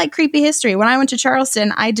 I like creepy history. When I went to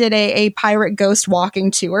Charleston, I did a pirate ghost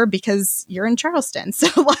walking tour because you're in Charleston. So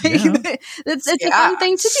it's a fun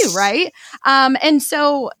thing to do, right? And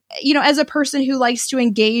so, as a person who likes to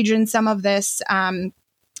engage in some of this,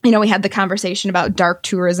 we had the conversation about dark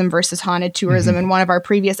tourism versus haunted tourism in one of our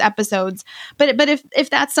previous episodes. But if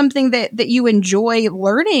that's something that you enjoy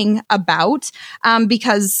learning about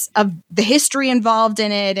because of the history involved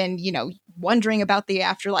in it, and wondering about the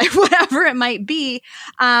afterlife, whatever it might be,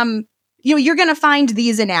 you're going to find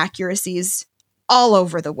these inaccuracies all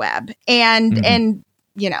over the web, and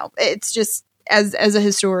it's just as a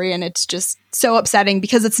historian, it's just so upsetting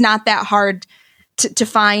because it's not that hard to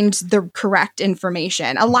find the correct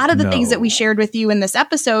information. A lot of the things that we shared with you in this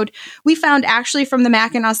episode, we found actually from the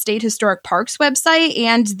Mackinac State Historic Parks website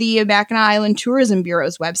and the Mackinac Island Tourism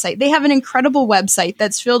Bureau's website. They have an incredible website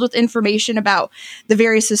that's filled with information about the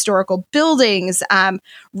various historical buildings,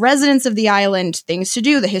 residents of the island, things to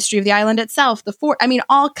do, the history of the island itself, the fort. I mean,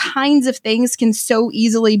 all kinds of things can so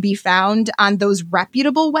easily be found on those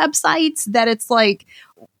reputable websites that it's like,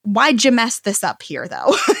 why'd you mess this up here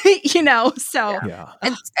though? So. Yeah.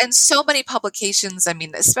 And so many publications, I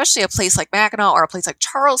mean, especially a place like Mackinac or a place like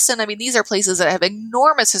Charleston, I mean, these are places that have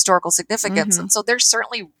enormous historical significance. And so they're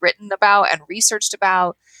certainly written about and researched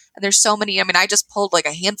about. And there's so many, I mean, I just pulled like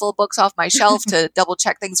a handful of books off my shelf to double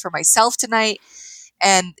check things for myself tonight.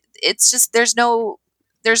 And it's just, there's no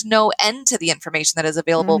end to the information that is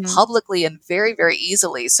available publicly and very, very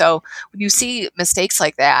easily. So when you see mistakes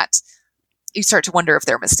like that, you start to wonder if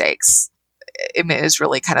they're mistakes. It is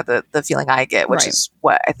really kind of the feeling I get, which is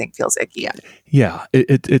what I think feels icky. Yeah.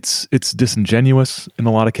 It's disingenuous in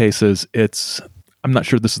a lot of cases. I'm not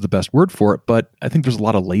sure this is the best word for it, but I think there's a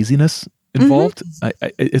lot of laziness involved.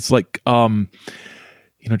 It's like,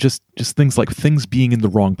 just things like things being in the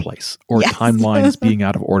wrong place or timelines being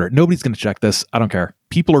out of order. Nobody's going to check this. I don't care.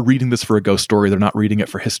 People are reading this for a ghost story. They're not reading it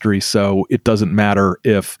for history. So it doesn't matter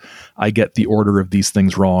if I get the order of these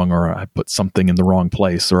things wrong, or I put something in the wrong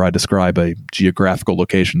place, or I describe a geographical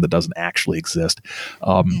location that doesn't actually exist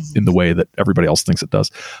in the way that everybody else thinks it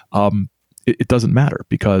does. It doesn't matter,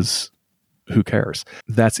 because who cares?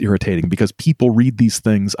 That's irritating, because people read these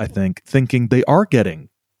things, I think, thinking they are getting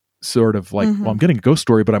sort of like, well, I'm getting a ghost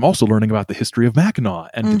story, but I'm also learning about the history of Mackinac.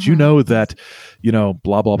 And did you know that,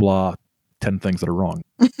 blah, blah, blah, 10 things that are wrong.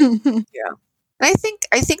 And I think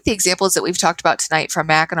the examples that we've talked about tonight from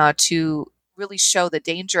Mackinac to really show the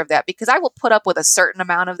danger of that, because I will put up with a certain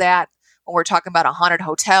amount of that when we're talking about a haunted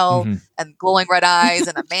hotel and glowing red eyes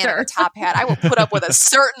and a man in a top hat. I will put up with a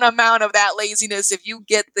certain amount of that laziness if you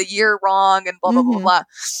get the year wrong and blah, blah, blah, blah.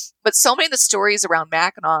 But so many of the stories around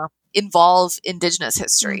Mackinac involve Indigenous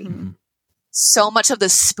history. Mm-hmm. So much of the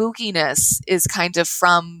spookiness is kind of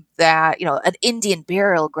from that, an Indian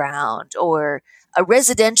burial ground or a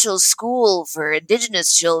residential school for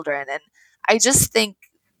Indigenous children. And I just think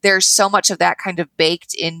there's so much of that kind of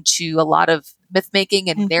baked into a lot of myth making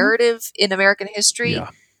and narrative in American history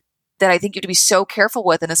that I think you have to be so careful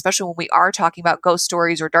with. And especially when we are talking about ghost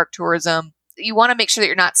stories or dark tourism, you want to make sure that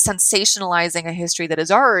you're not sensationalizing a history that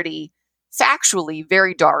is already factually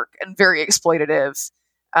very dark and very exploitative.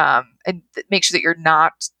 And make sure that you're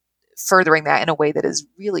not furthering that in a way that is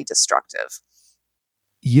really destructive.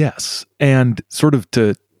 Yes, and sort of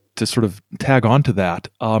to sort of tag on to that,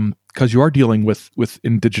 because you are dealing with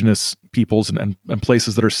Indigenous peoples and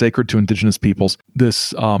places that are sacred to Indigenous peoples,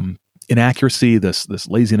 this inaccuracy, this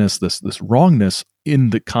laziness, this wrongness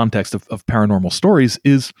in the context of paranormal stories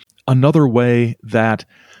is another way that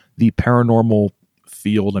the paranormal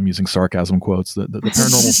field, I'm using sarcasm quotes, the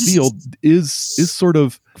paranormal field is sort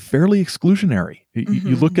of fairly exclusionary.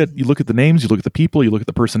 You look at the names, you look at the people, you look at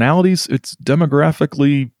the personalities, it's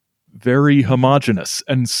demographically very homogenous.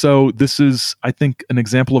 And so this is, I think, an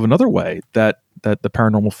example of another way that the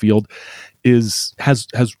paranormal field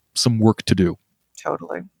has some work to do.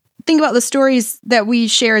 Totally. Think about the stories that we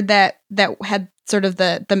shared that had sort of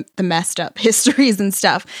the messed up histories and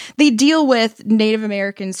stuff. They deal with Native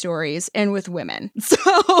American stories and with women.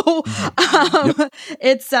 So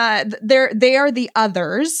it's they are the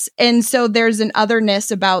others. And so there's an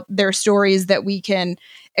otherness about their stories that we can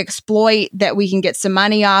exploit, that we can get some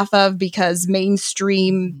money off of, because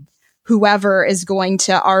mainstream whoever is going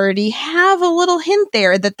to already have a little hint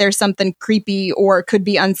there that there's something creepy or could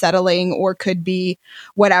be unsettling or could be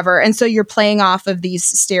whatever. And so you're playing off of these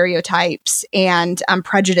stereotypes and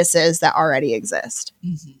prejudices that already exist.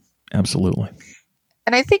 Mm-hmm. Absolutely.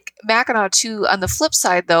 And I think Mackinac, too, on the flip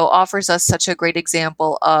side, though, offers us such a great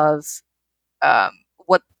example of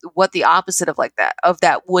what the opposite of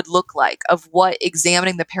that would look like, of what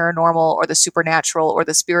examining the paranormal or the supernatural or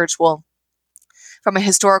the spiritual from a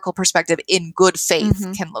historical perspective in good faith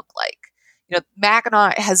can look like.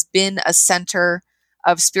 Mackinac has been a center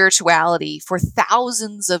of spirituality for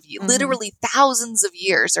literally thousands of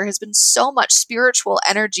years. There has been so much spiritual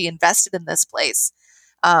energy invested in this place,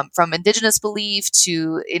 from Indigenous belief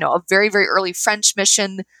to, a very, very early French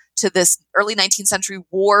mission to this early 19th century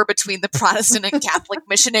war between the Protestant and Catholic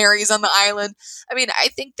missionaries on the island. I mean, I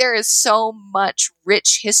think there is so much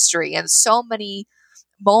rich history and so many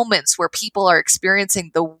moments where people are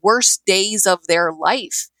experiencing the worst days of their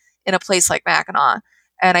life in a place like Mackinac.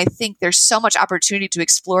 And I think there's so much opportunity to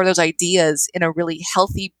explore those ideas in a really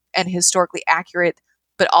healthy and historically accurate,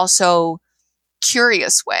 but also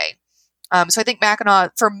curious way. So I think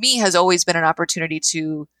Mackinac, for me, has always been an opportunity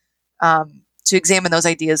to examine those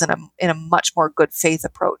ideas in a much more good faith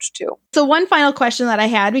approach too. So one final question that I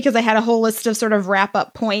had, because I had a whole list of sort of wrap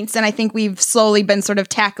up points, and I think we've slowly been sort of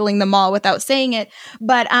tackling them all without saying it.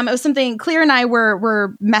 But it was something Claire and I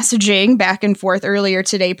were messaging back and forth earlier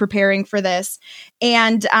today, preparing for this.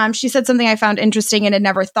 And she said something I found interesting and had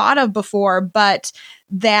never thought of before, but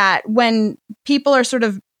that when people are sort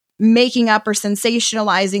of making up or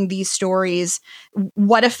sensationalizing these stories,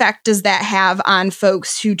 what effect does that have on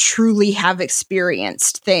folks who truly have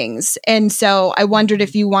experienced things? And so I wondered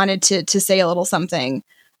if you wanted to say a little something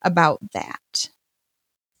about that.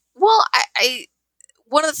 Well, I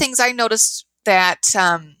one of the things I noticed that,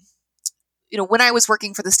 when I was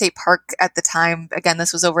working for the state park at the time, again,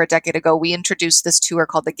 this was over a decade ago, we introduced this tour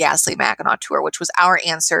called the Ghastly Mackinac Tour, which was our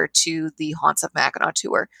answer to the Haunts of Mackinac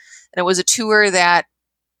tour. And it was a tour that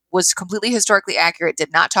was completely historically accurate,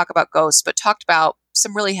 did not talk about ghosts, but talked about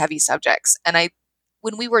some really heavy subjects. And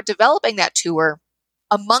when we were developing that tour,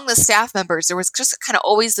 among the staff members, there was just kind of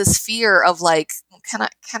always this fear of like,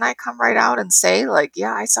 can I come right out and say like,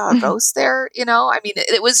 yeah, I saw a ghost there? I mean,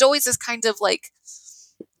 it was always this kind of like,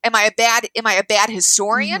 am I a bad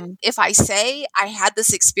historian if I say I had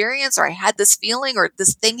this experience or I had this feeling or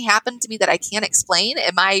this thing happened to me that I can't explain?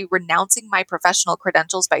 Am I renouncing my professional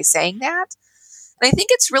credentials by saying that? And I think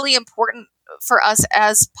it's really important for us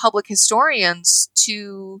as public historians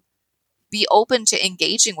to be open to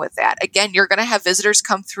engaging with that. Again, you're going to have visitors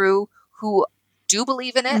come through who do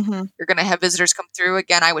believe in it. You're going to have visitors come through.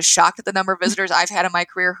 Again, I was shocked at the number of visitors I've had in my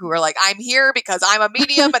career who are like, I'm here because I'm a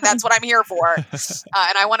medium and that's what I'm here for. And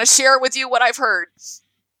I want to share with you what I've heard.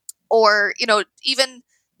 Or, even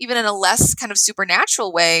in a less kind of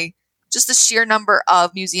supernatural way, just the sheer number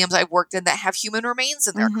of museums I've worked in that have human remains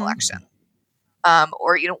in their collection.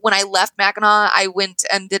 Or, when I left Mackinac, I went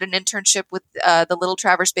and did an internship with the Little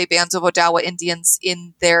Traverse Bay Bands of Odawa Indians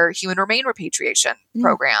in their human remain repatriation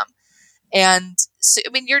program. And so,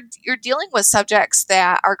 I mean, you're dealing with subjects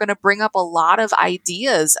that are going to bring up a lot of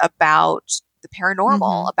ideas about the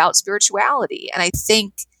paranormal, about spirituality. And I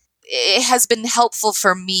think it has been helpful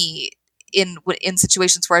for me in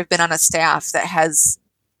situations where I've been on a staff that has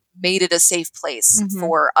made it a safe place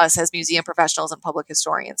for us as museum professionals and public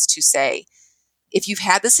historians to say, if you've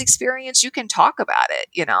had this experience, you can talk about it.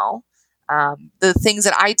 The things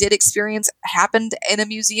that I did experience happened in a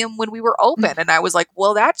museum when we were open. And I was like,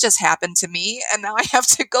 well, that just happened to me. And now I have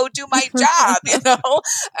to go do my job,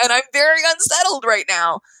 and I'm very unsettled right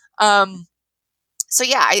now. So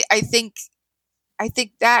yeah, I think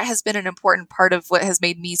that has been an important part of what has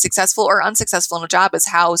made me successful or unsuccessful in a job, is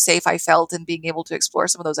how safe I felt in being able to explore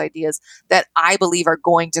some of those ideas that I believe are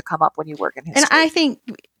going to come up when you work in history. And I think,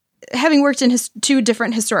 having worked in 2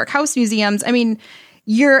 different historic house museums, I mean,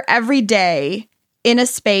 you're every day in a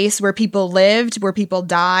space where people lived, where people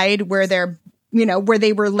died, where they're, where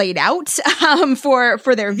they were laid out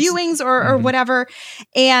for their viewings or whatever.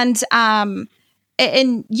 And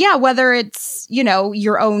yeah, whether it's,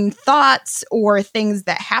 your own thoughts or things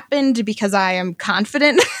that happened, because I am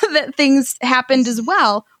confident that things happened as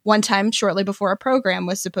well. One time shortly before a program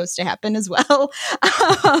was supposed to happen as well.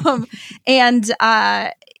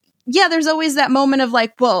 Yeah, there's always that moment of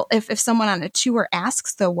like, well, if someone on a tour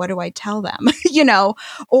asks, though, what do I tell them?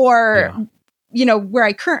 Or,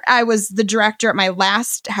 where I was the director at my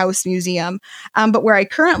last house museum, but where I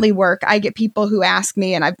currently work, I get people who ask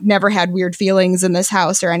me, and I've never had weird feelings in this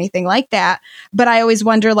house or anything like that. But I always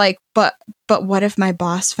wonder, like, but what if my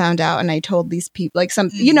boss found out and I told these people, like, so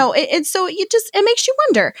it makes you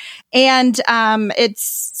wonder. And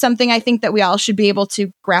it's something I think that we all should be able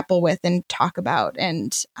to grapple with and talk about.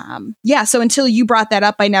 And so until you brought that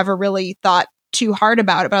up, I never really thought too hard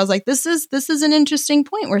about it, but I was like, this is an interesting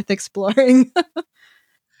point worth exploring.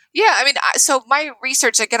 Yeah, I mean, so my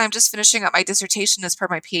research, again, I'm just finishing up my dissertation as part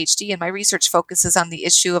of my PhD, and my research focuses on the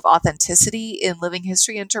issue of authenticity in living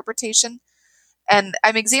history interpretation. And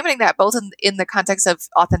I'm examining that both in the context of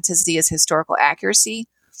authenticity as historical accuracy,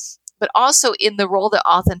 but also in the role that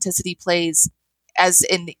authenticity plays as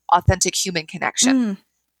an authentic human connection.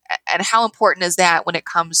 And how important is that when it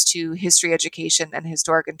comes to history education and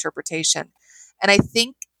historic interpretation? And I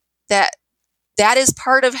think that is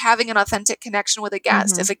part of having an authentic connection with a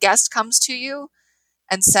guest. If a guest comes to you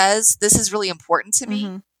and says, this is really important to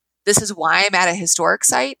me, this is why I'm at a historic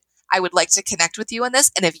site, I would like to connect with you on this.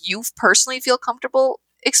 And if you personally feel comfortable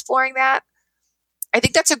exploring that, I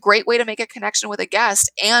think that's a great way to make a connection with a guest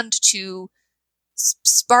and to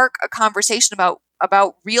spark a conversation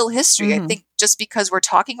about real history. I think just because we're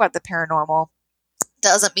talking about the paranormal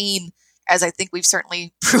doesn't mean, as I think we've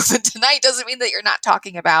certainly proven tonight, doesn't mean that you're not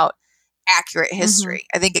talking about accurate history.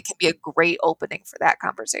 I think it can be a great opening for that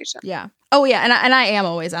conversation. Yeah. Oh yeah, and I am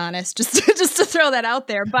always honest, just to throw that out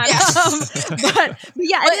there. But but you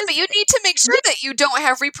need to make sure that you don't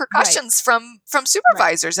have repercussions from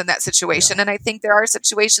supervisors in that situation. And I think there are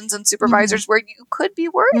situations and supervisors where you could be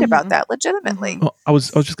worried about that legitimately. Well, I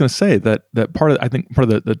was just going to say that part of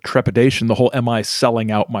the trepidation, the whole, am I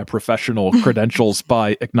selling out my professional credentials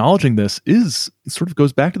by acknowledging this, is sort of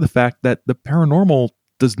goes back to the fact that the paranormal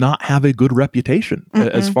does not have a good reputation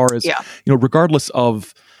as far as, regardless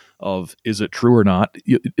of is it true or not.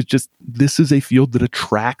 It's just, this is a field that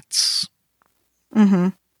attracts,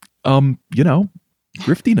 griftiness.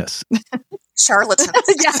 Charlatans.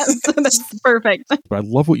 Yes, that's perfect. But I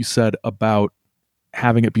love what you said about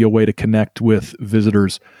having it be a way to connect with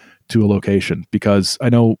visitors to a location, because I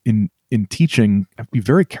know in teaching, I have to be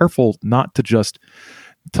very careful not to just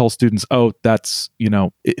tell students, oh, that's,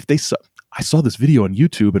 if they I saw this video on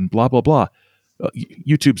YouTube and blah, blah, blah.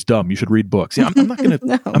 YouTube's dumb. You should read books. Yeah, I'm not going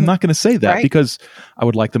to. I'm not going to say that, because I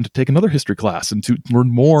would like them to take another history class and to learn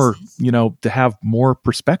more. To have more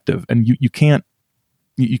perspective. And you can't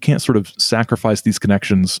sort of sacrifice these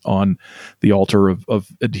connections on the altar of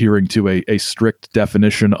adhering to a strict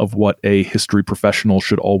definition of what a history professional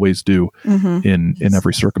should always do in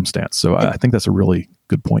every circumstance. So I think that's a really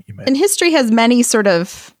good point you made. And history has many sort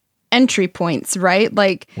of entry points, right?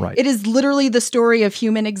 It is literally the story of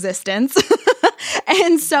human existence.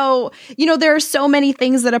 And so, there are so many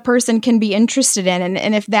things that a person can be interested in.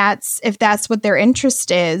 And if that's what their interest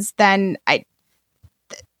is, then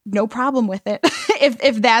no problem with it.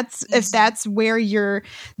 if that's where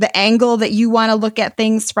the angle that you want to look at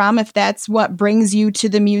things from, if that's what brings you to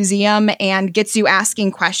the museum and gets you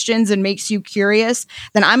asking questions and makes you curious,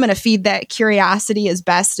 then I'm going to feed that curiosity as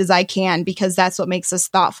best as I can, because that's what makes us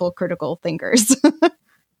thoughtful, critical thinkers.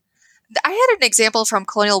 I had an example from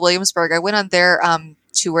Colonial Williamsburg. I went on their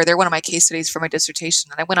tour. They're one of my case studies for my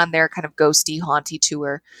dissertation. And I went on their kind of ghosty, haunty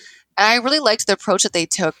tour. And I really liked the approach that they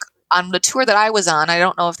took on the tour that I was on. I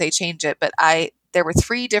don't know if they changed it, but there were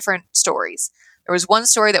 3 different stories. There was one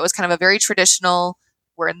story that was kind of a very traditional,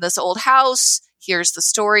 we're in this old house, here's the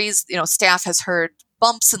stories, staff has heard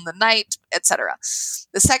bumps in the night, etc.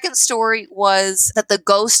 The second story was that the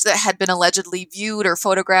ghost that had been allegedly viewed or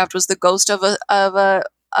photographed was the ghost of a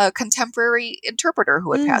contemporary interpreter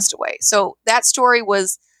who had passed away. So that story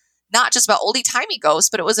was not just about oldie-timey ghosts,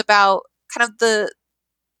 but it was about kind of the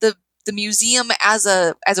museum as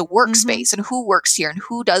a workspace and who works here and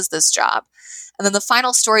who does this job. And then the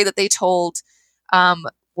final story that they told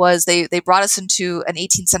was they brought us into an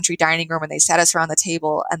 18th century dining room and they sat us around the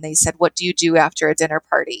table and they said, "What do you do after a dinner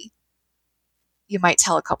party?" You might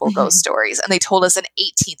tell a couple ghost stories. And they told us an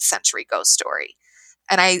 18th century ghost story.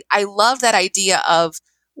 And I love that idea of,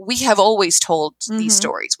 we have always told these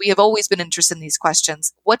stories. We have always been interested in these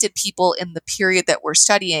questions. What did people in the period that we're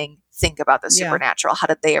studying think about the supernatural? How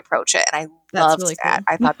did they approach it? And I loved really that.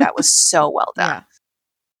 Cool. I thought that was so well done. Yeah.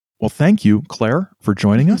 Well, thank you, Claire, for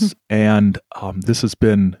joining us. And this has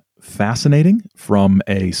been fascinating from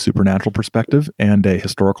a supernatural perspective and a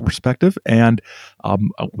historical perspective. And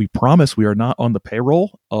we promise we are not on the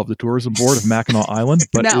payroll of the Tourism Board of Mackinac Island,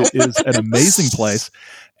 but it is an amazing place.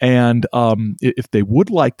 And if they would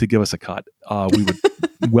like to give us a cut, we would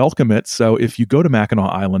welcome it. So if you go to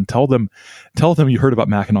Mackinac Island, tell them you heard about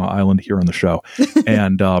Mackinac Island here on the show,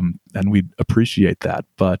 and we'd appreciate that.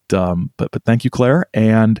 But thank you, Claire,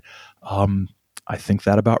 and I think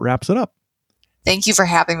that about wraps it up. Thank you for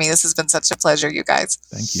having me. This has been such a pleasure, you guys.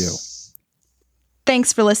 Thank you.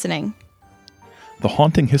 Thanks for listening. The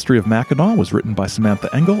Haunting History of Mackinac was written by Samantha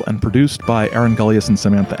Engel and produced by Aaron Gullius and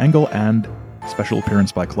Samantha Engel, and special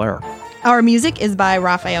appearance by Claire. Our music is by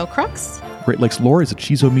Raphael Crux. Great Lakes Lore is a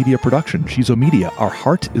Chizo Media production. Chizo Media, our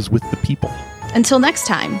heart is with the people. Until next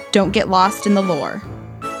time, don't get lost in the lore.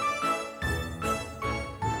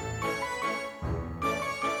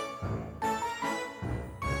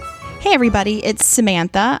 Hey everybody, it's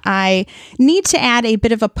Samantha. I need to add a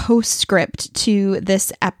bit of a postscript to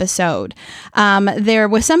this episode. There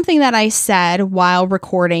was something that I said while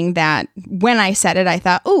recording that when I said it, I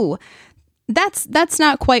thought, ooh, that's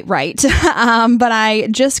not quite right. But I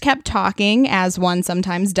just kept talking, as one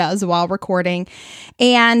sometimes does while recording.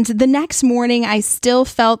 And the next morning, I still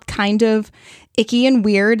felt kind of icky and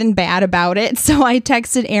weird and bad about it. So I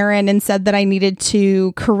texted Aaron and said that I needed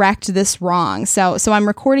to correct this wrong. So I'm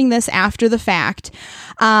recording this after the fact.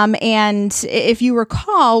 And if you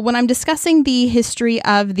recall, when I'm discussing the history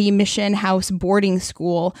of the Mission House boarding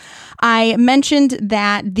school, I mentioned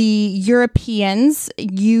that the Europeans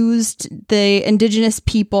used the indigenous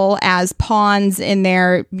people as pawns in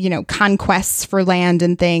their, conquests for land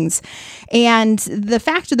and things. And the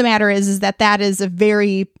fact of the matter is that is a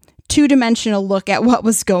very two-dimensional look at what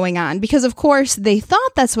was going on, because of course they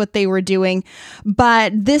thought that's what they were doing,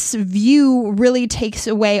 but this view really takes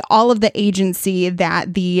away all of the agency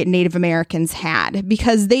that the Native Americans had,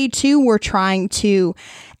 because they too were trying to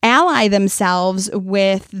ally themselves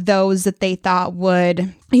with those that they thought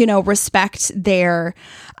would, respect their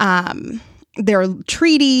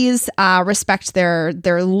treaties, respect their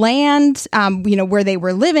land, where they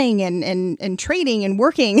were living and trading and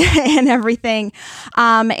working and everything.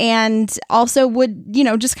 And also would,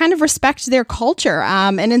 just kind of respect their culture.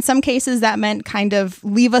 And in some cases that meant kind of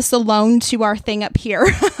leave us alone to our thing up here.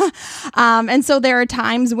 And so there are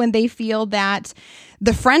times when they feel that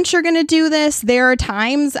the French are going to do this. There are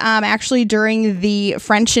times, actually during the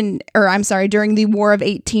during the War of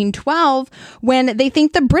 1812, when they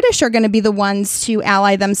think the British are going to be the ones to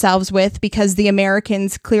ally themselves with, because the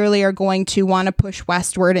Americans clearly are going to want to push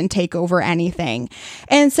westward and take over anything.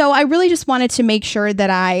 And so I really just wanted to make sure that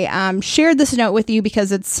I shared this note with you,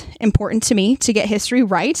 because it's important to me to get history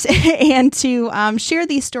right and to share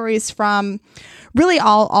these stories from really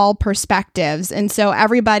all perspectives. And so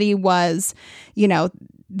everybody was,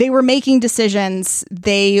 they were making decisions.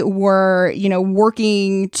 They were,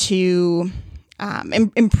 working to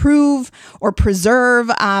improve or preserve,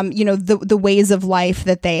 the ways of life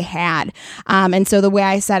that they had. And so the way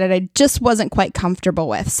I said it, I just wasn't quite comfortable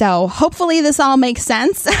with. So hopefully this all makes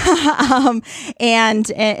sense.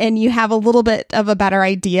 And you have a little bit of a better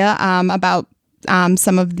idea about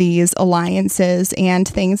some of these alliances and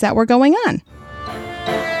things that were going on.